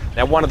challenge?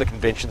 Now, one of the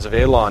conventions of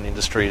airline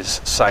industry is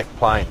safe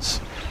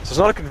planes. So it's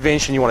not a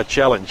convention you want to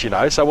challenge, you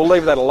know, so we'll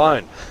leave that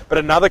alone. But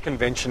another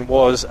convention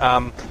was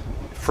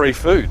free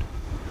food.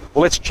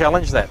 Well, let's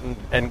challenge that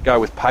and go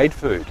with paid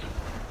food.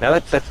 Now,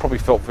 that probably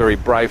felt a very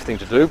brave thing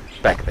to do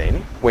back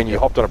then, when you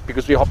hopped on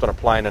a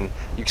plane and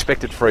you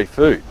expected free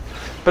food.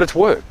 But it's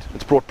worked.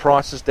 It's brought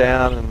prices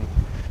down, and,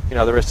 you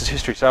know, the rest is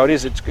history. So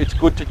it's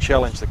good to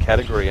challenge the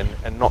category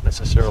and not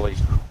necessarily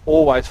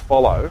always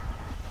follow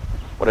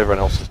what everyone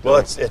else is doing. Well,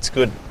 it's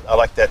good. I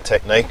like that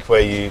technique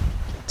where you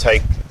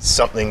take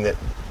something that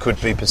could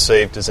be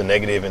perceived as a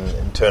negative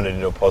and turn it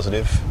into a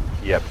positive.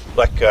 Yep.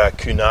 Like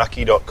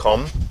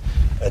Kunaki.com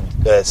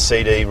a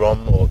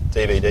CD-ROM or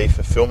DVD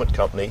fulfillment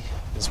company,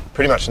 there's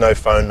pretty much no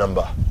phone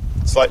number.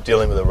 It's like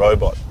dealing with a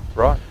robot.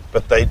 Right.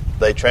 But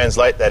they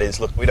translate that as,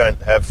 look, we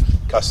don't have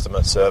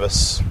customer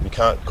service. You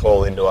can't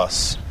call into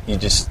us. You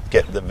just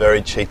get the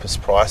very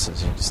cheapest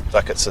prices. You just,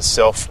 like, it's a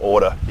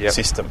self-order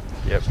system.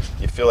 Yep.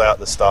 You fill out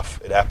the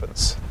stuff, it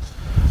happens.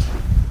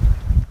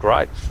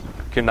 Great.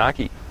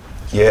 Kunaki.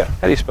 Yeah.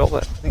 How do you spell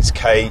that? I think it's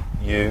Kunaki.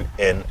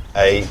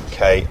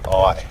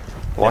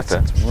 Like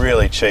that. It's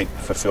really cheap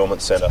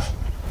fulfillment centre.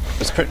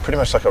 It's pretty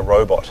much like a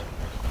robot.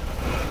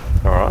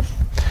 All right.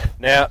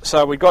 Now,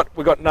 so we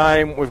got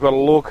name, we've got a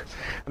look,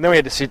 and then we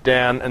had to sit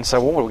down and say,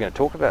 well, what are we going to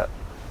talk about?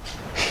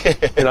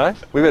 You know,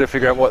 we better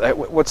figure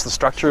out what's the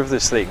structure of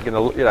this thing. You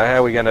know,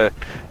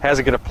 how's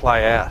it going to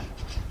play out?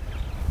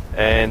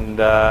 And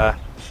I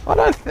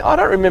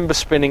don't remember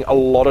spending a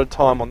lot of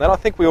time on that. I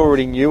think we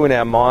already knew in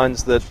our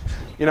minds that,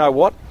 you know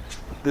what,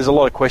 there's a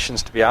lot of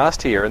questions to be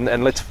asked here,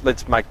 and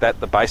let's make that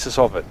the basis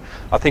of it.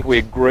 I think we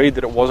agreed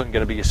that it wasn't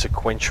going to be a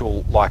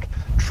sequential like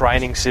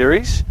training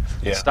series.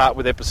 Yeah. Start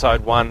with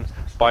episode 1.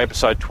 By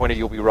episode 20,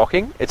 you'll be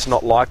rocking. It's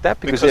not like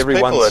that because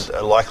everyone's... people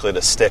are likely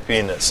to step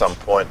in at some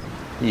point.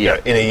 Yeah. You know,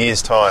 in a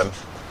year's time,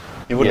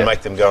 you wouldn't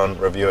make them go and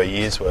review a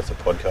year's worth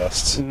of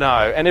podcasts.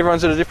 No, and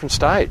everyone's at a different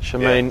stage. I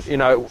mean, you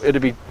know,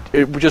 it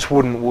just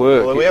wouldn't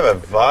work. Well, we have a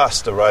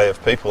vast array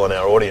of people in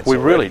our audience. We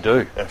already,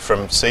 really do.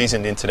 From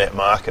seasoned internet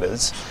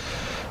marketers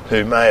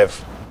who may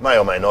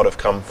or may not have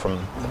come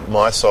from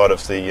my side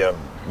of the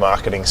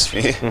marketing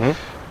sphere. Mm-hmm.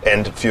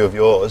 And a few of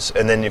yours,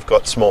 and then you've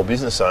got small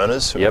business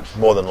owners who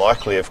more than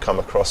likely have come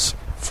across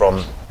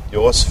from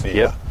your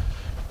sphere,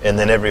 and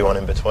then everyone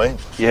in between.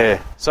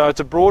 Yeah, so it's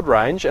a broad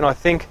range, and I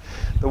think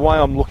the way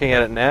I'm looking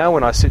at it now,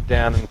 when I sit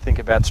down and think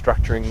about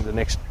structuring the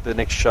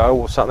next show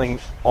or something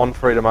on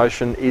Freedom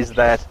Ocean, is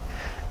that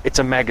it's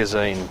a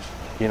magazine.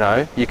 You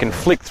know, you can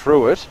flick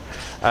through it,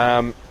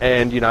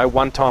 and you know,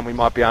 one time we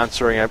might be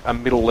answering a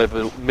middle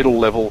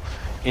level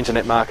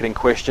internet marketing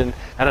question,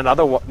 and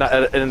another one,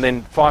 and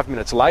then 5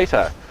 minutes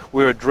later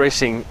we're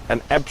addressing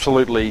an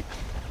absolutely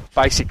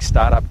basic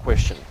startup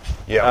question.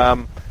 Yeah.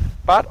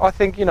 But I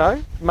think, you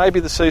know, maybe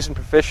the seasoned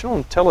professional,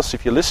 and tell us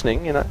if you're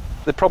listening, you know,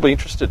 they're probably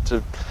interested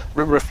to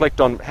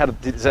reflect on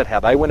is that how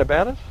they went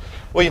about it?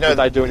 Well, you know, did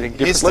they do anything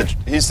differently?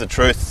 Here's the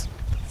truth.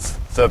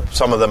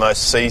 Some of the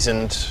most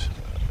seasoned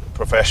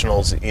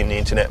professionals in the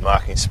internet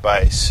marketing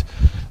space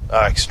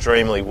are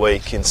extremely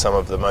weak in some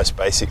of the most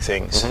basic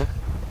things.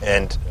 Mm-hmm.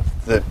 And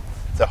the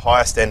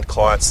highest end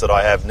clients that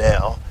I have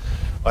now,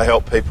 I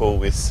help people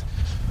with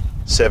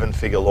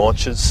 7-figure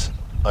launches.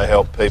 I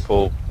help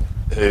people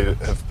who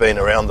have been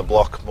around the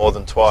block more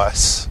than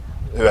twice,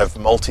 who have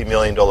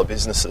multi-million-dollar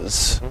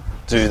businesses,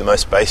 do the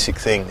most basic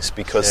things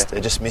because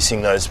they're just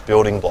missing those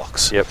building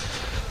blocks. Yep.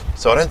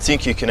 So I don't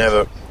think you can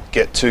ever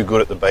get too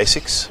good at the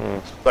basics.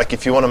 Like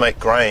if you want to make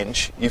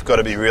Grange, you've got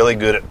to be really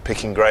good at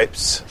picking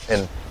grapes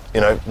and,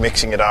 you know,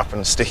 mixing it up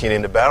and sticking it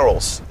into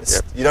barrels.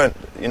 You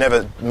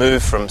never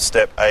move from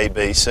step A,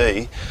 B,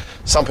 C.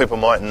 Some people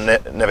might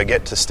never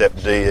get to step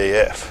D, E,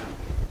 F.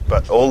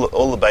 But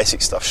all the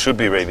basic stuff should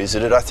be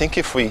revisited. I think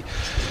if we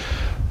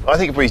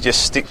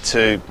just stick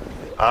to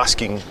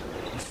asking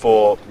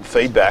for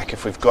feedback,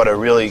 if we've got a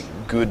really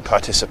good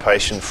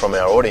participation from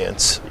our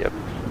audience,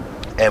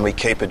 and we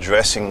keep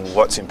addressing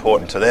what's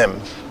important to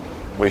them,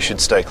 we should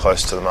stay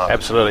close to the market.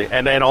 Absolutely.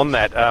 And on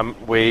that,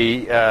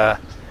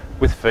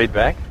 with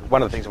feedback,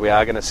 one of the things we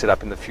are going to set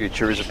up in the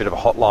future is a bit of a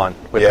hotline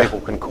where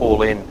people can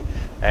call in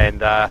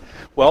and,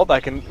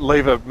 they can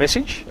leave a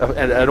message,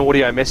 an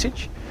audio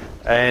message,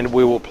 and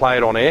we will play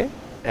it on air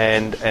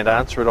and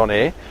answer it on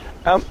air.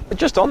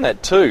 Just on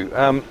that too,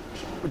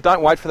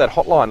 don't wait for that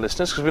hotline,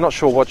 listeners, because we're not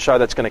sure what show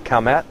that's going to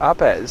come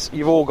up as.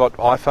 You've all got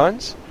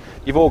iPhones,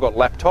 you've all got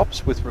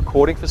laptops with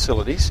recording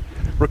facilities.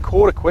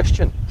 Record a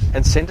question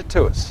and send it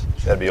to us.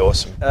 That'd be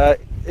awesome.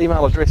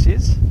 Email address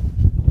is...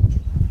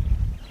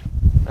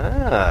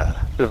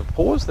 bit of a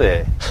pause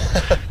there.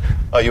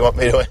 Oh, you want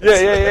me to answer?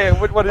 Yeah.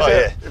 What is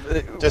that?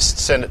 Yeah. Just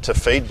send it to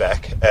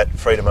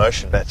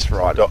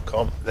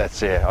feedback@freedomocean.com.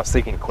 That's right. I was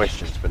thinking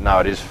questions, but no,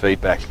 it is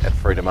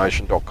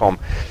feedback@freedomocean.com.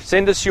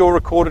 Send us your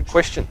recorded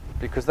question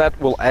because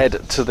that will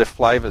add to the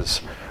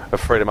flavours of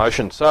Freedom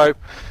Ocean. So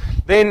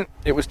then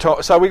it was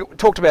so we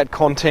talked about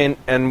content,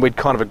 and we'd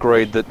kind of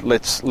agreed that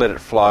let's let it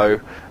flow.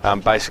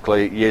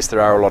 Basically, yes, there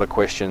are a lot of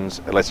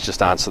questions. Let's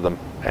just answer them,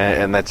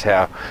 and that's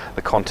how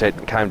the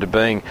content came to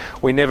being.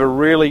 We never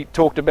really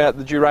talked about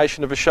the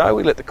duration of a show.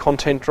 We let the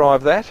content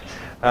drive that.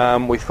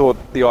 We thought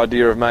the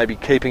idea of maybe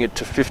keeping it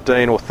to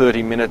 15 or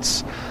 30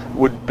 minutes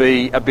would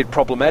be a bit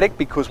problematic,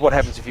 because what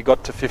happens if you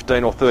got to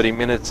 15 or 30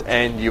 minutes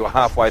and you were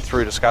halfway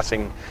through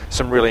discussing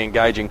some really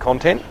engaging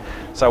content?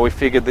 So we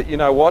figured that, you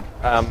know what,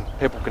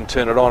 people can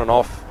turn it on and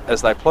off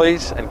as they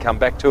please and come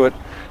back to it.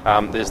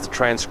 There's the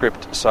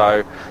transcript,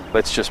 so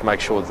let's just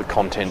make sure that the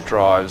content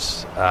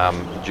drives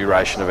the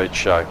duration of each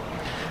show.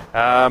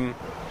 And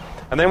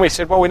then we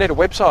said, well, we need a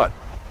website.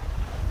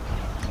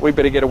 We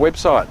better get a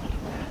website.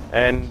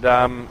 And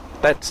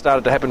that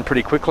started to happen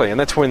pretty quickly, and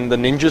that's when the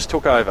ninjas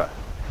took over.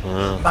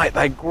 Mate,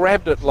 they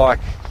grabbed it like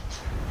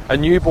A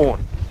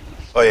newborn.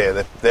 Oh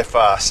yeah, they're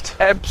fast.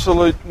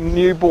 Absolute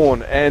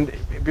newborn. And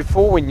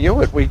before we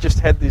knew it, we just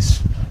had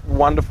this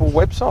wonderful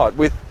website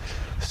with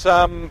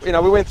some, we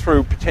went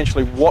through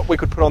potentially what we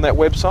could put on that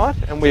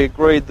website, and we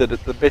agreed that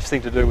the best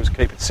thing to do was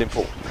keep it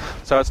simple.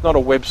 So it's not a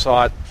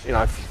website,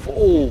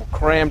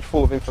 crammed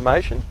full of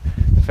information.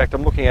 In fact,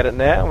 I'm looking at it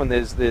now, and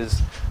there's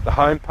the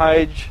home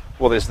page.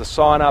 Well, there's the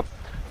sign up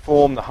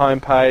form, the home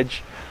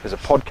page. There's a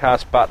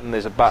podcast button.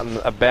 There's a button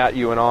about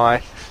you and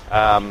I.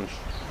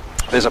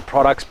 There's a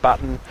products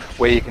button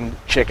where you can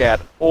check out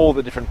all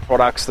the different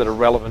products that are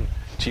relevant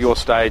to your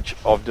stage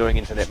of doing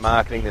internet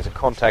marketing. There's a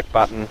contact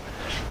button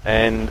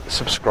and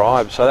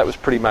subscribe. So that was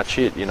pretty much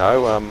it.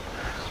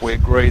 We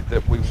agreed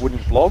that we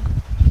wouldn't blog.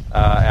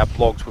 Our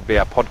blogs would be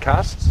our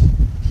podcasts,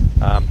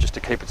 just to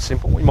keep it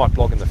simple. We might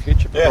blog in the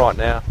future, but right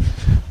now,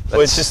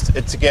 well, it's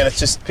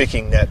just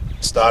picking that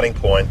starting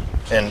point,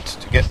 and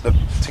to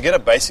get a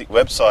basic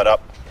website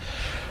up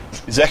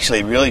is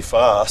actually really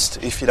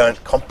fast if you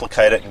don't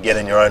complicate it and get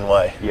in your own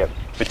way. Yep.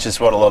 Which is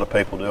what a lot of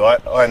people do.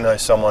 I know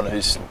someone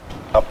who's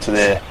up to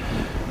their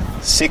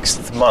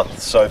 6th month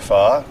so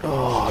far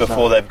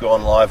before they've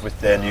gone live with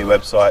their new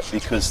website,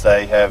 because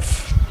they have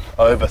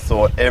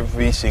overthought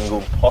every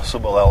single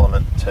possible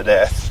element to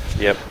death.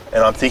 Yep.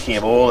 And I'm thinking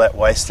of all that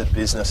wasted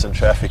business and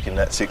traffic in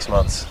that 6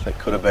 months that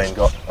could have been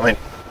got. I mean,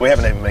 we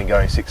haven't even been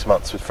going 6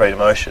 months with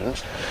Freedom Ocean,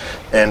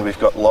 and we've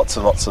got lots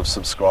and lots of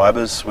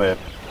subscribers. We're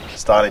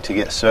starting to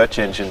get search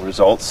engine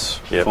results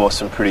for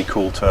some pretty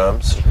cool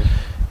terms.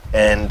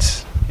 And,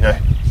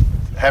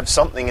 have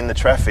something in the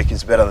traffic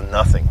is better than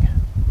nothing.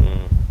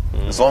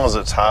 As long as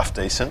it's half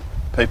decent,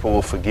 people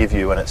will forgive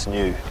you when it's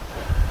new.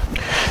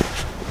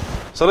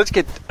 So let's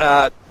get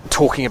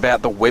talking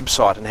about the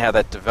website and how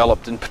that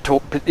developed, in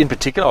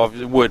particular,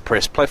 the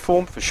WordPress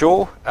platform for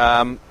sure.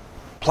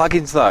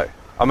 Plugins though.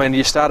 I mean,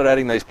 you started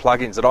adding these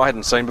plugins that I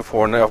hadn't seen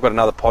before, and I've got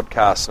another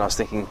podcast, and I was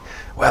thinking,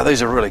 wow,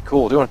 these are really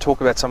cool. Do you want to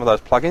talk about some of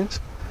those plugins?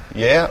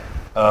 Yeah.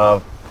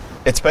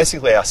 It's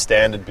basically our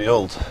standard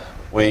build.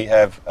 We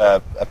have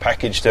a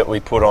package that we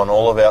put on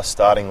all of our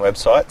starting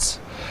websites,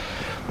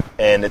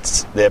 and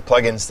they're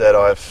plugins that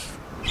I've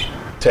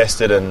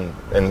tested and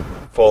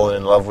fallen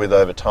in love with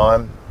over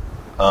time.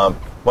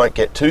 Won't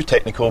get too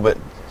technical, but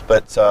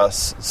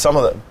some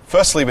of them.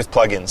 Firstly, with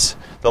plugins,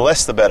 the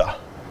less the better.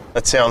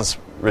 That sounds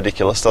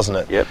ridiculous, doesn't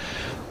it? Yep.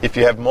 If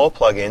you have more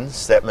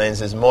plugins, that means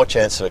there's more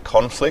chance of a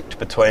conflict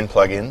between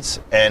plugins,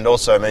 and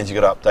also means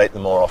you've got to update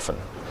them more often.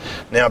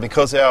 Now,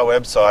 because our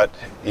website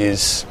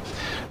is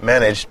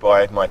managed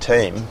by my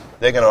team,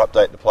 they're going to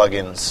update the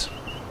plugins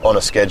on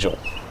a schedule.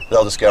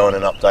 They'll just go in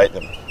and update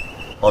them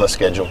on a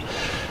schedule.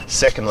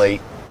 Secondly,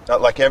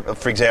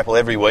 for example,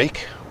 every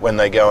week when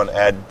they go and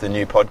add the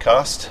new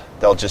podcast,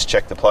 they'll just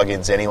check the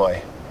plugins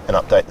anyway and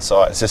update the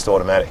site. It's just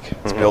automatic.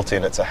 It's built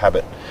in. It's a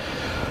habit.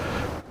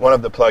 One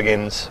of the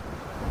plugins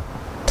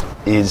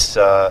is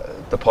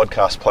the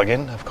podcast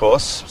plugin, of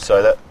course.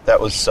 So that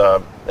was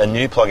a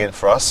new plugin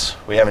for us.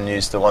 We haven't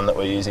used the one that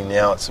we're using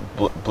now. It's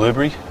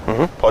Blueberry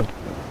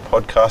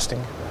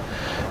podcasting,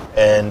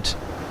 and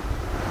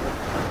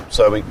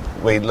so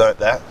we learnt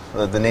that.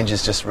 The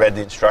ninjas just read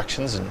the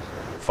instructions and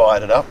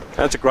fired it up.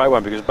 That's a great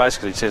one, because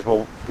basically it says,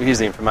 well, here's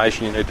the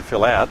information you need to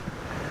fill out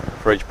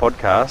for each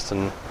podcast,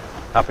 and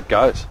up it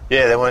goes.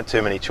 Yeah, there weren't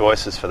too many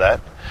choices for that.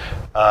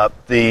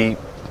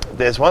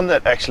 There's one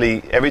that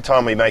actually, every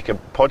time we make a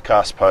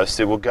podcast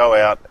post, it will go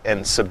out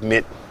and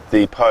submit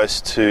the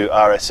post to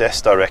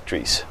RSS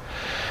directories,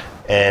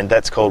 and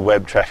that's called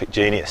Web Traffic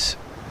Genius.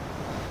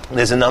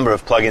 There's a number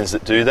of plugins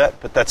that do that,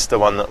 but that's the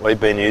one that we've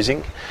been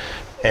using,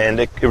 and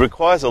it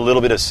requires a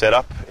little bit of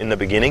setup in the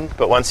beginning,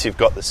 but once you've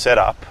got the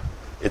setup,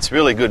 it's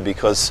really good,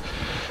 because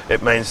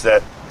it means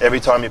that every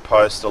time you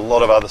post, a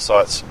lot of other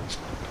sites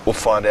will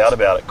find out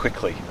about it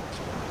quickly.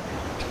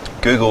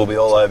 Google will be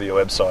all over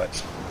your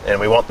website, and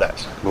we want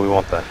that. We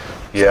want that.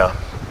 Yeah.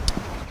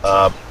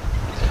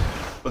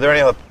 Were there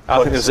any other plugins? I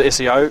think there's the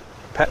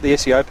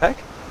SEO pack.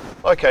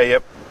 Okay,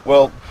 yep.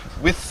 Well,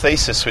 with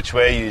Thesis, which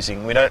we're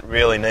using, we don't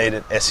really need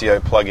an SEO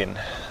plugin,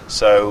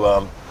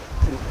 so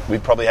we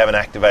probably haven't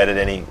activated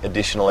any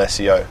additional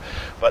SEO.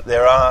 But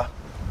there are,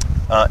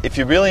 if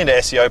you're really into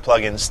SEO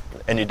plugins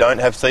and you don't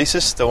have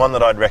Thesis, the one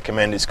that I'd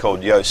recommend is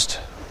called Yoast.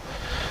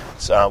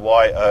 It's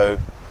Yoast,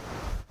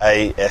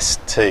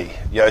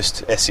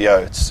 Yoast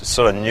SEO. It's a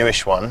sort of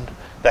newish one.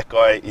 That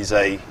guy is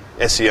a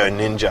SEO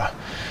ninja,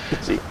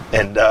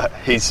 and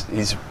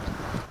he's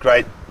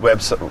great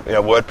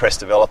WordPress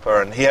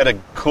developer, and he had a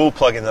cool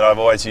plugin that I've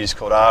always used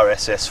called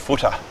RSS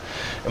Footer.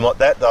 And what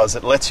that does,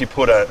 it lets you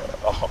put a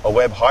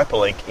web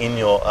hyperlink in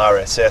your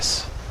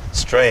RSS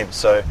stream.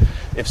 So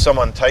if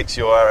someone takes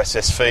your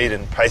RSS feed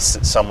and pastes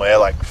it somewhere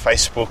like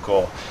Facebook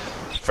or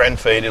friend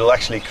feed, it'll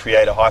actually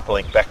create a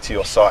hyperlink back to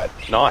your site.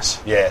 Nice.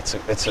 Yeah,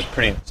 it's a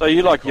pretty... So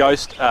you like cool.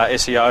 Yoast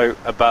SEO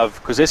above,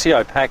 because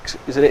SEO packs,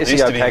 is it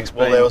SEO packs?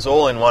 Well, there was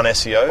all-in-one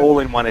SEO.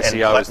 All-in-one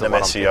SEO and is the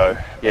one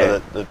SEO.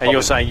 Yeah. And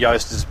you're saying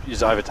Yoast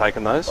is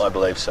overtaken those? I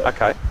believe so.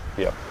 Okay.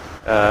 Yeah.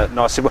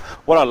 nice.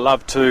 What I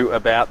loved too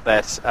about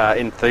that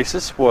in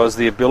thesis was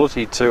the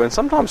ability to, and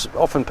sometimes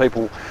often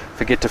people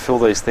forget to fill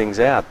these things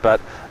out,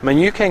 but I mean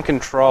you can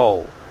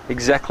control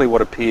exactly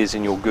what appears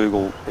in your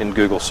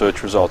Google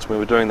search results. We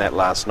were doing that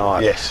last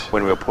night. Yes.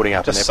 When we were putting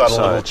up just an episode.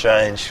 Subtle little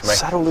change makes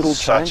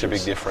such changes. a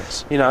big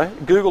difference. You know,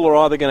 Google are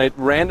either going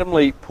to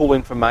randomly pull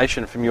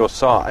information from your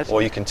site,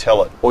 or you can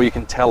tell it.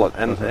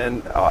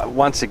 And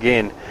once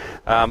again,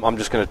 I'm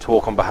just going to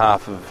talk on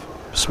behalf of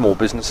small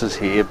businesses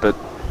here, but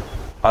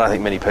I don't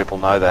think many people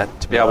know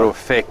that. To be able to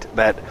affect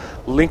that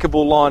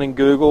linkable line in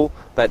Google,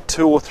 that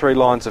 2 or 3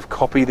 lines of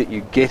copy that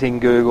you get in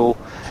Google,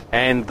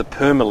 and the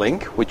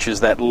permalink, which is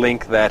that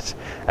link that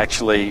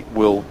actually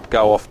will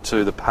go off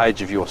to the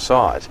page of your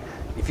site.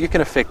 If you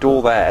can affect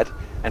all that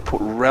and put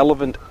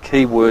relevant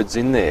keywords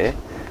in there,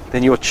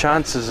 then your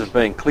chances of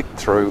being clicked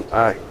through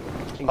are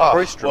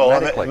increased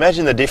dramatically. Well,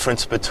 imagine the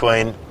difference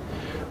between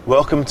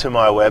welcome to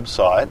my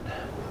website.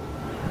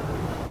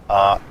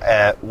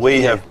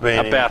 We have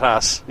been about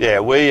us. Yeah,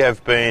 we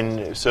have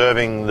been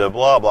serving the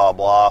blah blah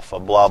blah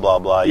for blah blah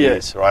blah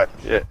years, right?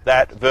 Yeah.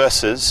 That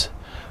versus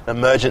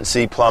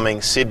Emergency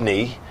Plumbing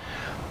Sydney.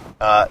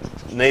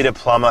 Need a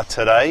plumber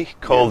today?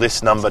 Call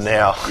this number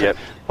now. Yep.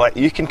 Like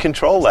you can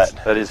control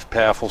that. That is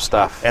powerful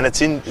stuff. And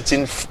it's in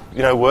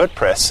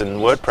WordPress, and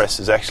WordPress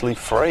is actually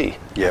free.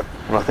 Yep.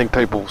 And I think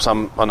I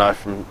know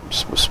from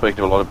speaking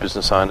to a lot of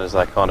business owners,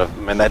 they kind of,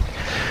 that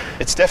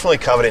it's definitely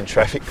covered in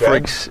Traffic Grab.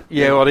 freaks.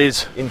 Yeah, well, it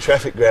is. In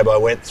Traffic Grab, I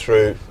went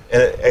through,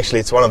 and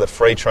it's one of the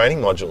free training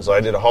modules.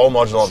 I did a whole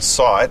module on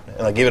site,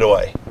 and I give it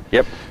away.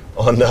 Yep.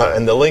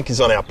 And the link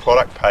is on our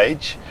product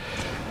page.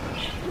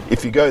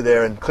 If you go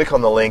there and click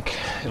on the link,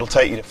 it'll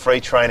take you to free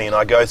training, and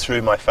I go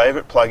through my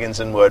favourite plugins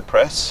in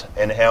WordPress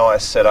and how I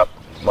set up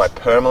my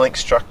permalink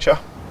structure,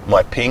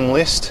 my ping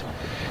list,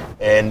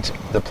 and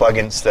the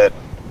plugins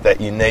that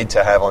you need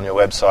to have on your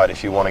website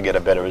if you want to get a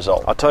better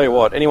result. I'll tell you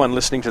what, anyone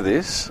listening to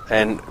this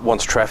and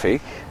wants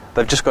traffic,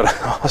 they've just got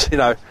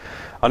to,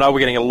 I know we're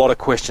getting a lot of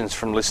questions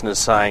from listeners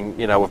saying,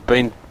 we've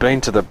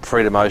been to the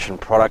Freedom Ocean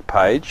product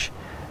page,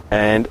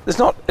 and it's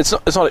not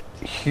a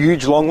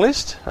huge long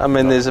list. I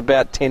mean, there's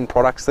about 10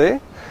 products there.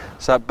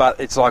 So, but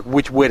it's like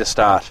where to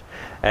start.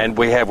 And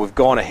we've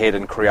gone ahead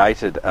and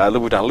created.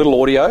 We've done a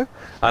little audio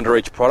under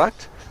each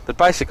product that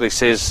basically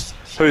says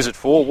who's it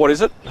for, what is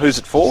it, who's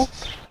it for,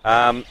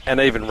 and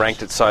even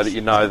ranked it so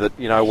that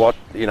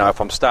if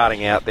I'm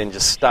starting out, then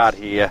just start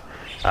here,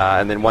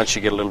 and then once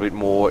you get a little bit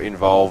more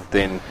involved,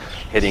 then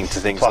heading to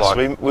things Plus,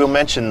 like... we'll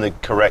mention the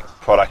correct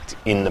product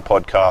in the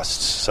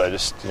podcasts. So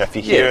just, if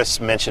you hear us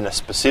mention a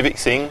specific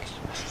thing,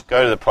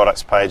 go to the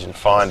products page and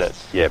find it.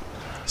 Yep.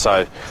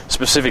 So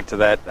specific to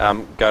that,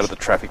 go to the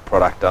traffic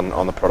product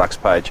on the products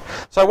page.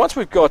 So once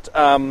we've got...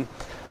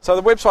 so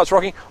the website's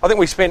rocking. I think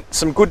we spent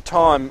some good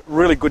time,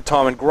 really good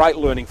time, and great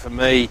learning for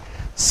me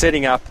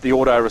setting up the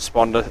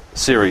autoresponder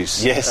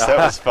series. Yes, that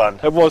was fun.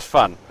 It was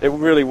fun. It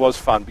really was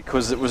fun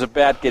because it was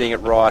about getting it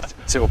right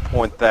to a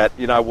point that,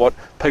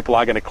 people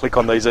are going to click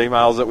on these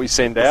emails that we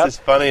send out. There's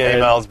funny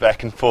emails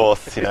back and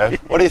forth,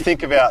 What do you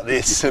think about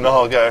this? And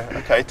I'll go,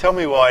 okay, tell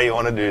me why you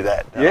want to do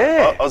that.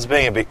 Yeah. I was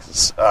being a bit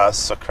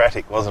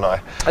Socratic, wasn't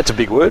I? That's a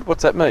big word.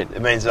 What's that mean?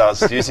 It means I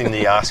was using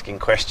the asking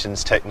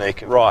questions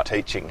technique of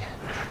teaching.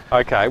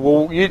 Okay,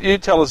 well, you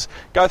tell us,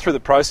 go through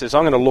the process.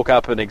 I'm going to look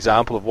up an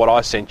example of what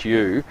I sent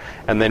you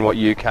and then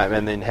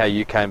and then how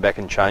you came back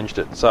and changed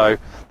it. So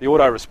the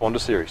autoresponder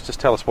series, just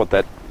tell us what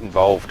that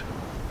involved.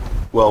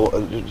 Well,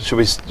 should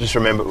we just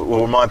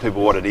remind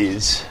people what it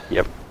is?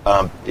 Yep.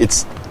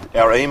 It's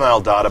our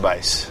email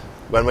database.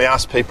 When we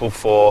ask people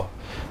for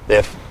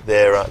their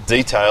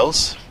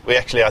details,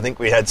 I think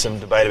we had some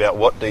debate about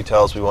what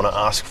details we want to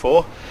ask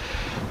for.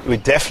 We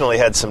definitely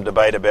had some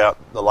debate about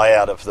the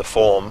layout of the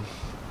form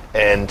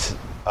and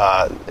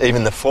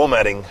even the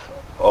formatting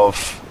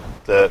of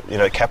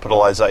the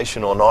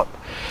capitalisation or not.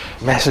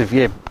 Massive,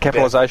 yeah.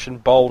 Capitalisation,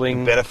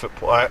 bolding. Benefit.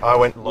 I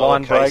went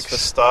line lowercase breaks for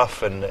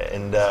stuff, and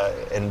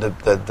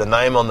the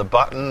name on the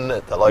button,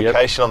 the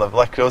location on the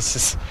black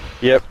horses.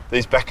 Yep.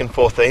 These back and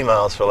forth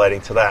emails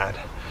relating to that,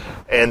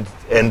 and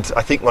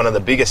I think one of the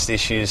biggest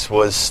issues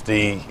was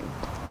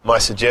my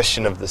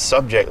suggestion of the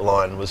subject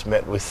line was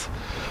met with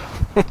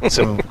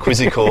some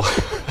quizzical.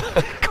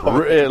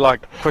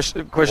 Like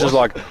questions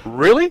like,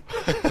 really?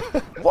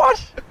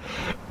 What?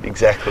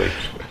 Exactly.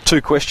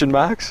 2 question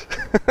marks.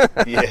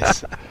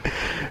 Yes.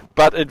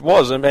 But it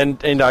was,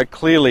 and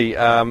clearly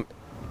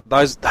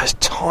those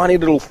tiny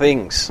little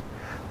things,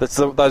 those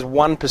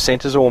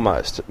 1%ers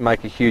almost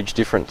make a huge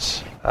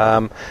difference.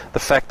 The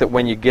fact that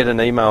when you get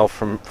an email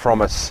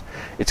from us,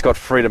 it's got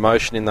Freedom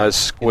Ocean in those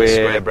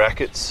square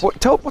brackets.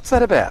 What's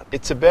that about?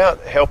 It's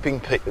about helping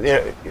people.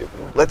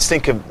 Let's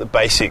think of the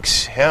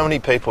basics. How many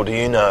people do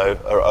you know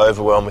are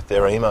overwhelmed with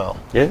their email?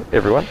 Yeah,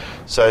 everyone.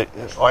 So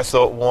I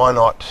thought, why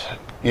not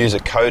use a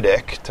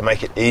codec to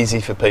make it easy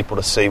for people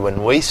to see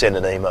when we send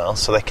an email,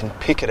 so they can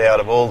pick it out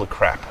of all the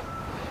crap.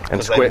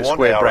 And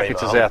square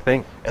brackets is our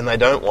thing. And they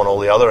don't want all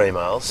the other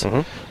emails.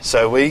 Mm-hmm.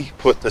 So we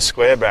put the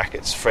square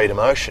brackets Freedom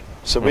Ocean.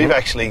 So we've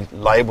actually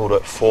labelled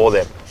it for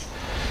them.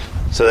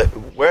 So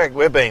that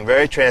we're being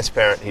very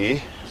transparent here.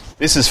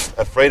 This is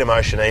a Freedom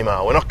Ocean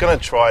email. We're not going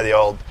to try the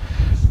old,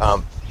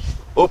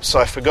 oops,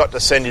 I forgot to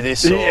send you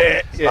this,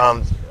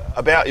 or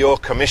about your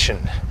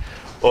commission,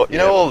 or you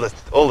know,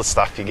 all the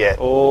stuff you get.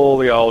 All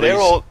the oldies. They're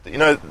all, you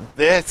know,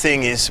 their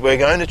thing is we're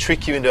going to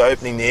trick you into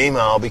opening the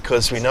email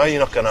because we know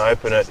you're not going to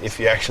open it if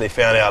you actually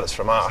found out it's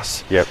from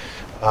us. Yep.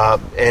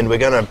 And we're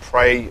going to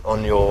prey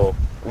on your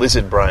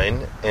lizard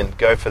brain and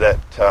go for that,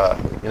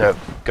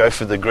 go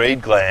for the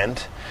greed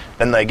gland.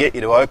 Then they get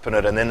you to open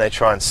it, and then they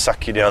try and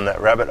suck you down that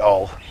rabbit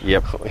hole.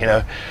 Yep. You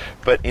know,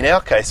 but in our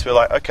case, we're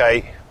like,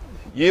 okay,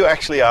 you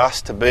actually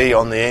asked to be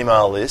on the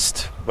email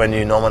list when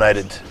you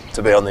nominated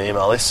to be on the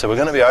email list, so we're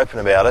going to be open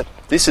about it.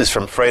 This is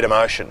from Freedom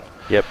Ocean.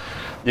 Yep.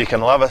 You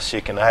can love us,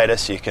 you can hate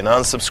us, you can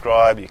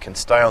unsubscribe, you can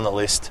stay on the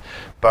list,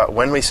 but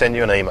when we send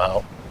you an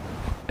email,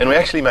 and we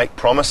actually make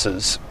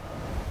promises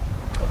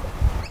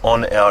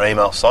on our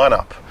email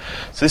sign-up.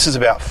 So this is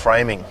about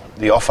framing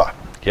the offer.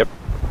 Yep.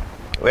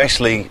 We're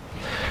actually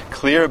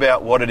clear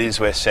about what it is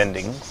we're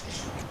sending.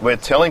 We're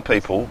telling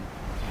people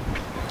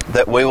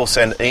that we will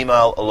send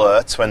email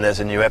alerts when there's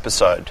a new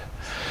episode.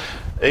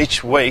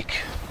 Each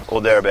week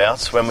or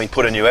thereabouts, when we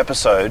put a new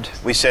episode,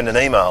 we send an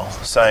email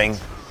saying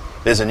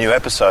there's a new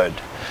episode.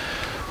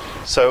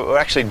 So we're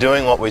actually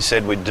doing what we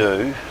said we'd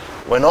do.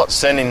 We're not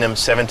sending them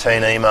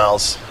 17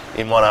 emails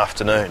in one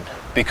afternoon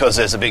because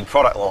there's a big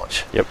product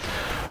launch. Yep.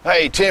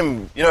 Hey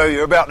Tim, you know,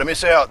 you're about to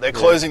miss out. They're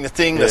closing the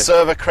thing, the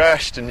server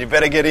crashed and you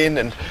better get in,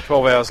 and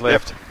 12 hours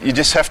left. You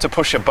just have to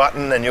push a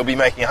button and you'll be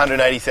making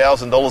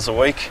 $180,000 a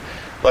week.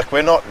 Like,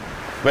 we're not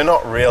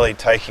really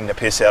taking the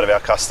piss out of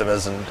our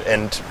customers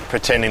and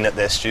pretending that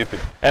they're stupid.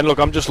 And look,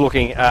 I'm just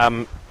looking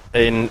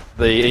in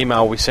the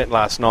email we sent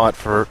last night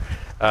for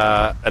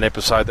an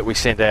episode that we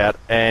sent out,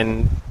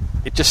 and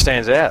it just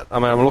stands out. I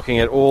mean, I'm looking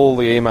at all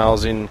the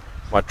emails in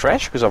my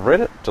trash because I've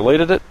read it,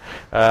 deleted it,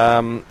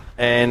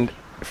 and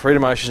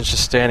Freedom Ocean's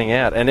just standing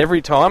out. And every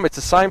time, it's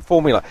the same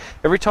formula.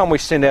 Every time we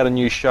send out a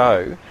new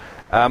show,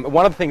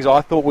 one of the things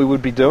I thought we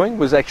would be doing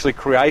was actually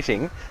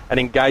creating an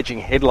engaging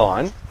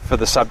headline for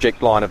the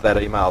subject line of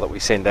that email that we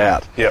send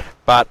out. Yep.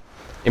 But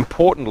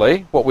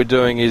importantly, what we're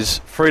doing is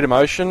Freedom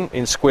Ocean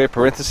in square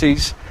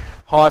parentheses,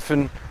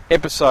 hyphen,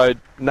 episode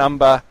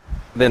number,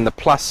 then the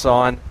plus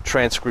sign,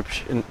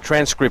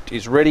 transcript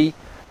is ready, ...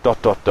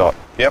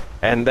 Yep.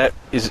 And that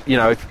is, you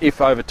know,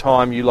 if over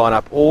time you line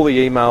up all the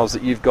emails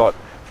that you've got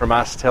from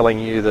us telling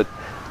you that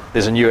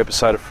there's a new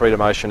episode of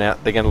Freedom Ocean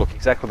out, they're going to look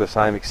exactly the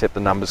same, except the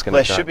number's going to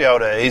change. They should be able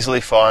to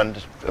easily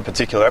find a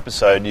particular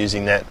episode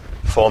using that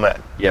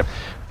format. Yep.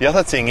 The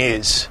other thing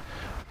is,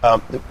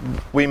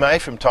 we may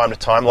from time to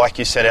time, like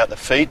you sent out the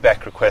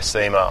feedback request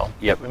email,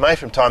 Yep. we may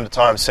from time to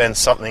time send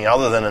something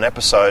other than an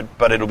episode,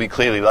 but it'll be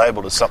clearly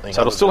labelled as something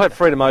So other it'll still have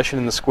Freedom Ocean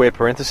in the square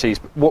parentheses.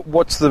 But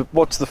what's the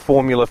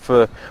formula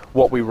for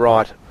what we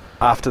write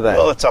after that?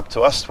 Well, it's up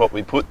to us what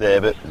we put there,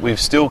 but we've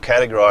still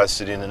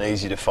categorised it in an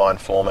easy-to-find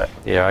format.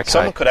 Yeah, okay.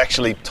 Someone could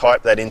actually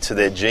type that into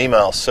their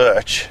Gmail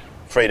search,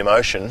 Freedom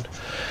Ocean,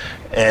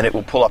 and it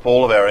will pull up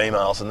all of our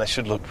emails, and they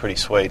should look pretty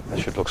sweet. They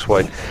should look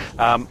sweet.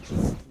 By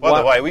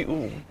the way,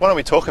 why don't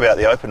we talk about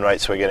the open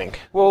rates we're getting?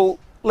 Well,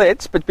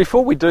 let's. But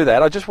before we do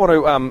that, I just want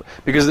to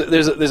because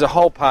there's a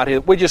whole part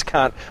here we just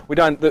can't. We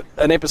don't.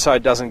 An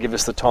episode doesn't give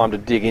us the time to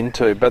dig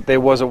into. But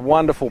there was a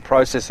wonderful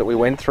process that we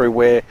went through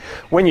where,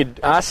 when you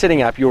are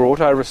setting up your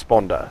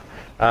autoresponder,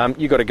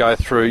 you've got to go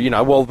through,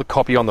 the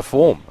copy on the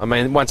form. I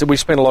mean, we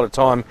spent a lot of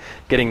time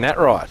getting that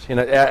right.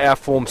 Our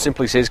form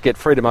simply says get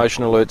Freedom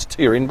Ocean alerts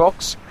to your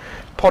inbox,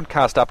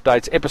 podcast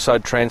updates,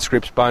 episode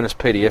transcripts, bonus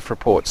PDF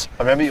reports.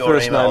 I remember your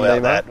email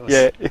about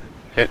that.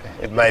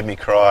 It made me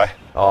cry.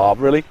 Oh,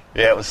 really?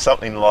 Yeah, it was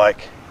something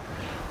like,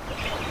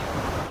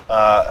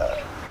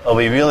 are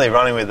we really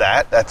running with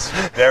that? That's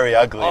very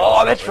ugly.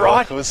 Oh, that's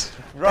right. It was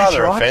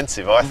rather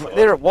offensive, I thought.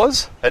 There it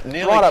was. It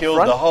nearly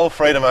killed the whole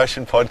Freedom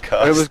Ocean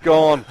podcast. It was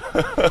gone.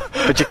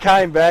 But you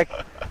came back,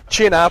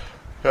 chin up.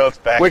 Well, it's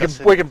back.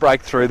 We can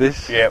break through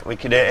this. Yeah, we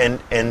can,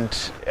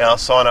 and our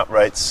sign-up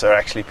rates are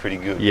actually pretty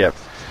good.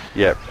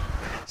 Yep.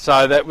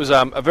 So that was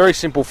a very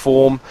simple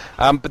form,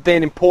 but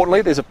then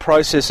importantly, there's a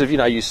process of,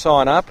 you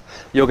sign up,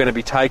 you're going to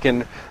be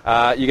taken,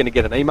 you're going to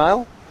get an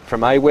email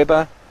from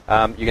Aweber,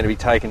 you're going to be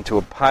taken to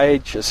a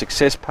page, a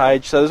success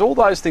page. So there's all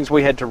those things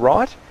we had to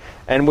write,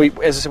 and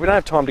as I said, we don't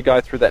have time to go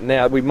through that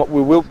now. We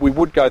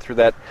would go through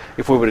that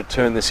if we were to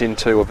turn this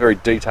into a very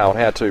detailed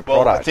how-to product.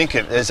 Well, I think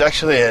there's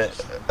actually a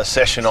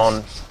session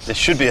on. There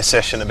should be a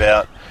session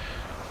about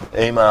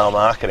email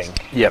marketing.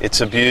 Yep.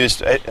 It's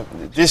abused.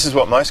 This is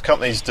what most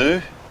companies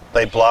do.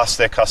 They blast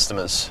their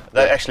customers.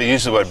 They actually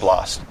use the word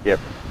blast. Yep.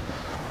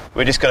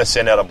 We're just going to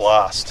send out a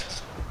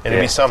blast. And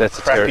it'll be some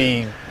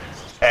crappy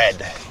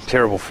ad.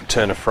 Terrible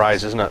turn of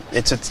phrase, isn't it?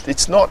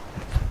 It's not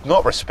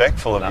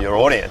respectful of your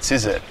audience,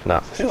 is it? No.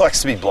 Who likes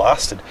to be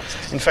blasted?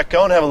 In fact,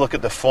 go and have a look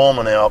at the form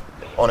on our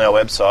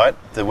website,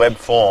 the web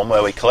form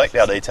where we collect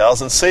our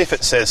details, and see if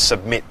it says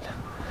submit.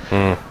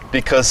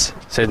 Because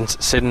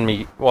send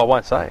me. Well, I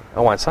won't say.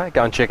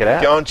 Go and check it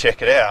out. Go and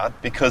check it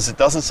out because it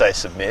doesn't say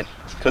submit.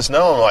 Because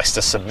no one likes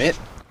to submit.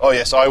 Oh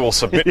yes, I will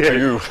submit to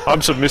you.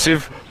 I'm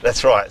submissive.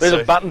 That's right. There's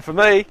a button for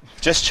me.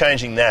 Just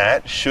changing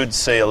that should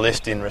see a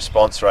lift in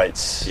response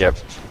rates. Yep.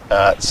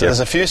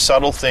 There's a few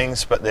subtle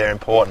things, but they're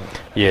important.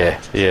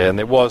 Yeah, and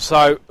there was.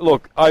 So,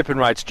 look, open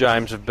rates,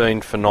 James, have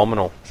been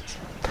phenomenal.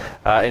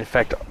 In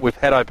fact, we've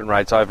had open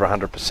rates over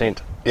 100%.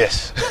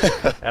 Yes.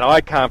 And I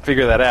can't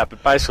figure that out,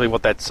 but basically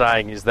what that's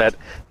saying is that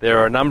there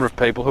are a number of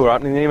people who are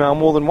opening the email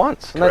more than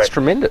once, and Correct. that's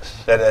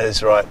tremendous. That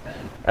is right.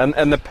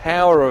 And the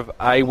power of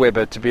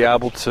Aweber to be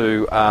able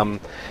to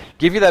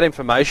give you that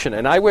information,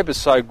 and Aweber is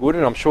so good,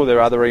 and I'm sure there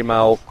are other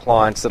email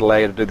clients that allow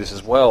you to do this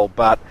as well,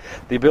 but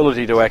the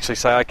ability to actually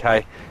say,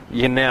 okay,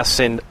 you can now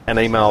send an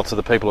email to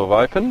the people who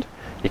have opened,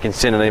 you can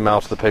send an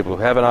email to the people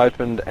who haven't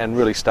opened, and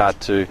really start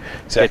to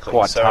get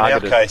quite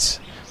targeted. In our case,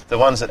 the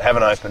ones that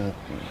haven't opened,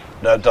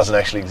 no, it doesn't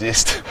actually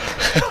exist.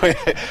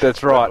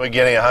 That's right. We're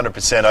getting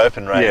 100%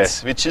 open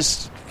rates, which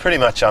is pretty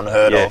much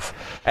unheard of.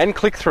 And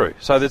click-through.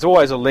 So there's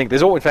always a link.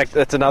 In fact,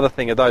 that's another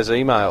thing of those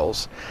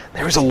emails.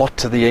 There is a lot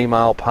to the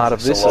email part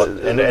of this.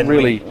 And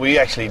really, we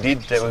actually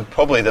did. There were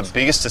probably the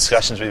biggest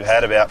discussions we've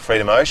had about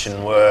Freedom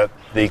Ocean were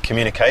the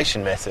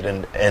communication method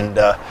and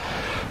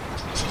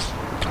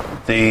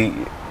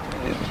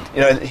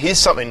here's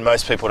something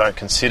most people don't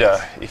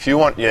consider. If you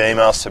want your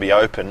emails to be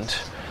opened,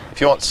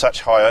 if you want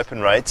such high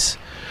open rates,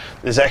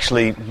 there's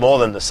actually more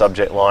than the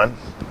subject line.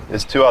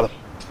 There's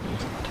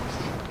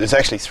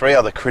actually three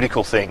other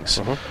critical things.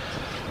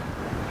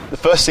 Mm-hmm. The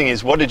first thing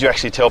is, what did you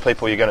actually tell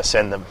people you're going to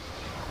send them?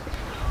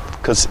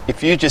 Because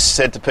if you just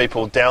said to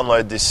people,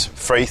 download this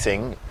free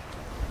thing,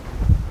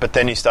 but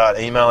then you start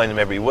emailing them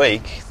every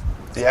week,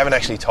 you haven't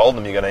actually told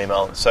them you're going to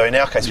email them. So in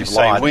our case, we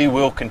say we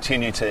will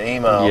continue to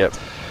email. Yep.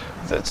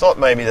 It's not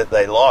maybe that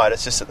they lied,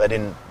 it's just that they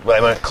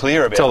weren't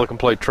clear about Tell the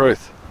complete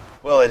truth.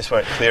 Well, they just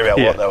weren't clear about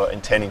what they were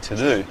intending to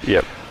do.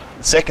 Yep.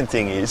 The second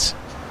thing is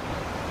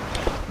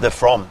the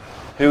from.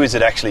 Who is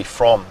it actually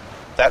from?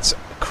 That's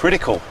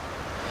critical.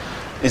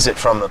 Is it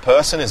from the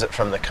person? Is it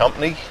from the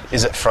company?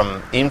 Is it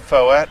from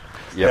info at?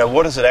 Yep.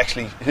 What is it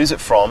actually, who's it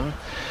from?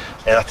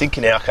 And I think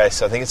in our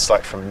case, I think it's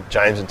like from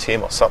James and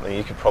Tim or something.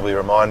 You could probably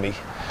remind me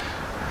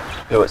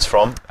who it's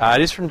from.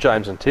 It is from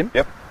James and Tim.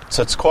 Yep.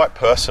 So it's quite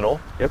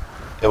personal. Yep.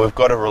 And we've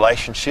got a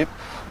relationship.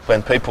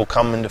 When people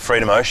come into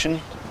Freedom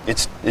Ocean,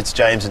 it's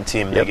James and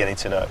Tim they're getting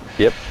to know.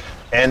 Yep.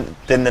 And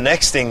then the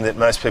next thing that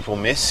most people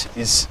miss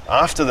is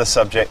after the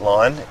subject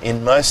line,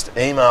 in most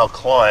email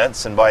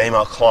clients, and by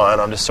email client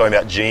I'm just talking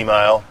about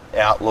Gmail,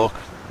 Outlook,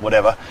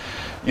 whatever,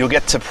 you'll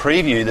get to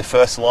preview the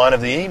first line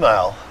of the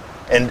email.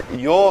 And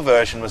your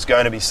version was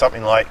going to be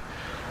something like,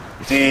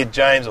 Dear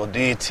James or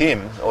Dear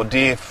Tim or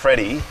Dear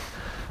Freddie,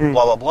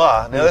 blah, blah,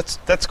 blah. Now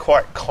that's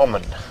quite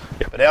common,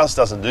 but ours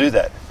doesn't do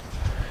that.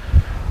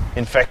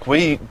 In fact,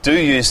 we do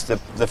use the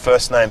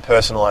first name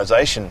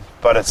personalisation,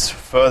 but it's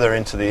further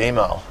into the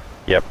email.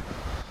 Yep.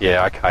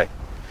 Yeah, okay.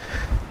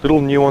 Little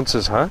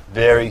nuances, huh?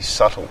 Very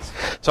subtle.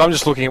 So I'm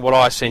just looking at what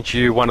I sent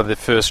you, one of the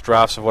first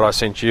drafts of what I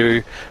sent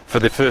you for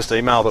the first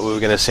email that we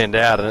were going to send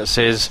out, and it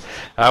says,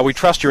 we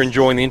trust you're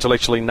enjoying the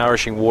intellectually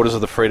nourishing waters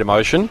of the Freedom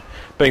Ocean.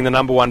 Being the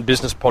 #1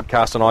 business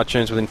podcast on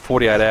iTunes within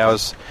 48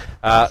 hours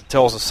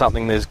tells us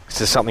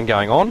there's something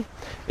going on.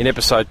 In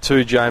episode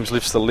 2, James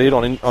lifts the lid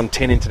on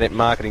 10 internet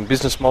marketing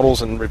business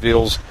models and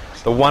reveals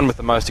the one with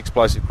the most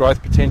explosive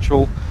growth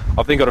potential.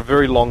 I've then got a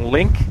very long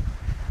link,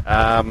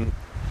 and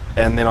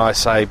then I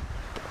say,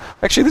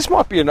 actually, this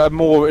might be a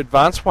more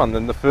advanced one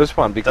than the first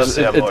one because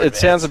it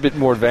sounds a bit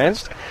more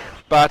advanced.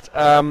 But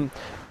and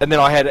then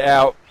I had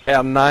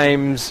our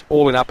names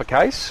all in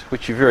uppercase,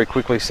 which you very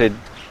quickly said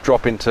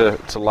drop into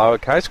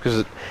lowercase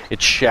because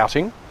it's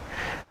shouting.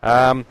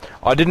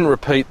 I didn't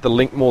repeat the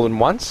link more than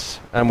once,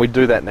 and we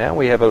do that now.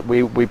 We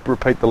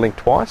repeat the link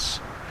twice.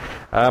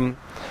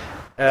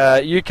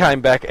 You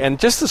came back, and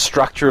just the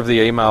structure of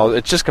the email,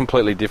 it's just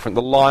completely different.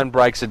 The line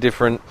breaks are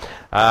different.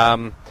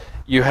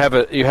 You have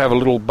a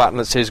little button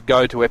that says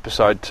go to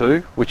episode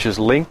 2, which is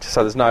linked,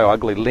 so there's no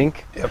ugly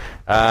link. Yep.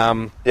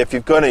 If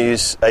you're going to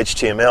use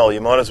HTML, you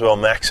might as well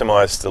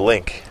maximise the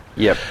link.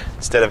 Yep.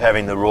 Instead of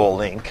having the raw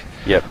link.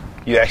 Yep.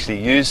 You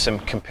actually use some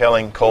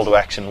compelling call to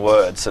action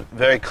words that are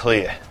very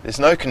clear. There's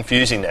no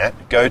confusing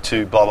that. Go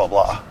to blah, blah,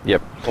 blah.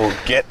 Yep. Or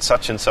get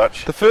such and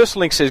such. The first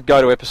link says go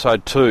to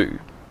episode 2.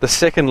 The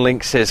second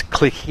link says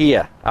click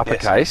here,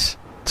 uppercase,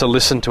 to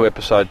listen to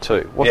episode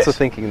 2. What's the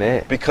thinking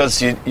there?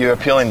 Because you're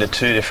appealing to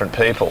two different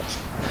people.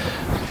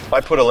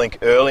 I put a link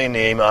early in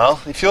the email.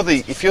 If you're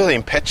the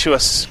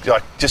impetuous,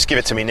 like just give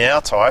it to me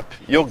now type,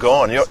 you're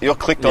gone. You're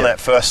clicked on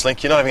that first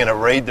link. You're not even going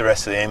to read the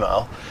rest of the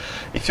email.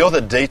 If you're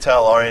the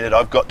detail oriented,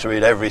 I've got to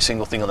read every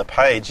single thing on the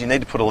page, you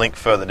need to put a link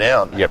further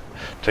down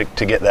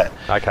to get that.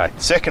 Okay.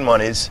 Second one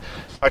is,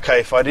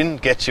 okay, if I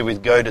didn't get you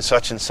with go to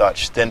such and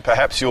such, then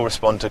perhaps you'll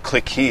respond to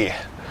click here.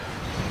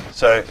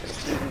 So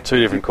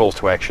two different calls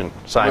to action.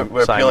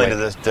 We're appealing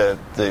to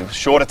the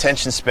short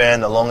attention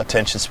span, the long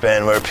attention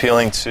span. We're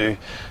appealing to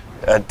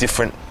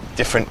different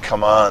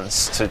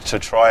commands to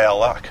try our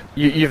luck.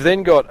 You've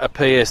then got a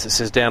PS that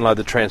says download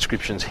the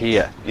transcriptions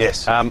here.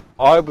 Yes.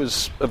 I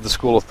was of the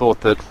school of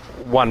thought that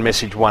one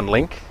message, one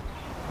link.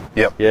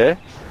 Yep. Yeah.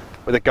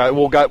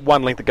 we'll go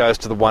one link that goes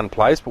to the one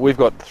place, but we've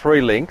got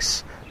 3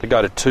 links that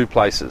go to 2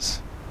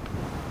 places.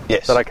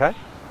 Yes. Is that okay?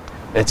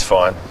 It's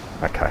fine.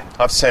 Okay.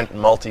 I've sent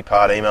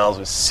multi-part emails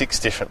with 6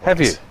 different links.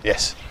 Have you?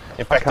 Yes.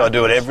 In fact, Okay. I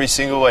do it every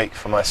single week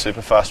for my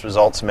Superfast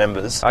Results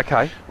members.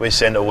 Okay. We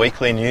send a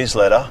weekly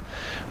newsletter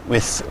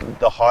with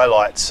the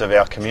highlights of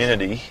our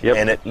community, Yep.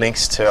 and it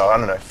links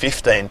to,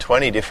 15,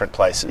 20 different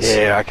places.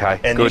 Yeah, okay.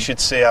 And good. you should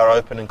see our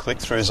open and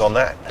click-throughs on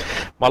that.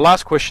 My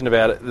last question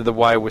about it, the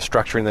way we're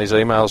structuring these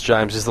emails,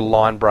 James, is the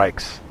line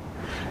breaks.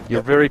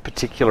 You're very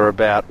particular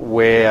about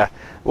where,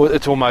 well,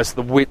 it's almost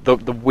the width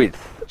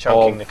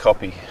Chunking of the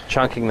copy.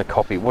 chunking the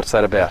copy. What's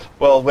that about?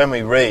 Well, when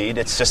we read,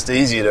 it's just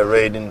easier to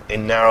read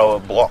in narrower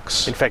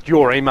blocks. In fact,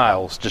 your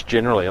emails, just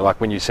generally, like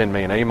when you send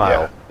me an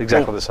email,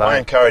 exactly Well, the same. I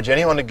encourage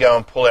anyone to go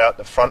and pull out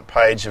the front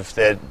page of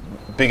their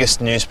biggest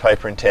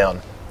newspaper in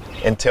town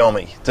and tell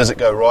me, does it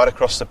go right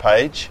across the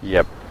page?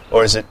 Yep.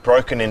 Or is it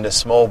broken into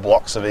small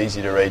blocks of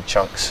easy to read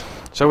chunks?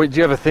 So do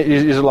you have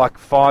is it like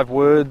 5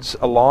 words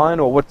a line,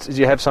 or do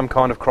you have some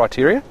kind of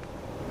criteria?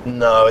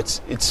 No,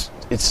 it's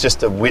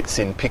just a width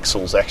in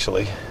pixels,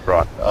 actually.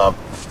 Right.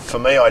 For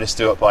me, I just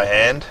do it by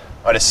hand.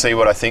 I just see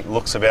what I think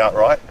looks about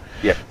right.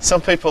 Yep.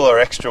 Some people are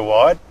extra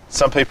wide,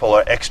 some people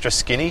are extra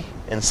skinny,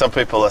 and some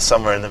people are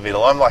somewhere in the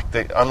middle. I'm like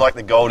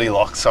the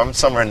Goldilocks. I'm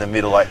somewhere in the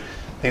middle. I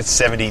think it's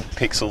 70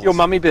 pixels. Your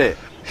mummy bear.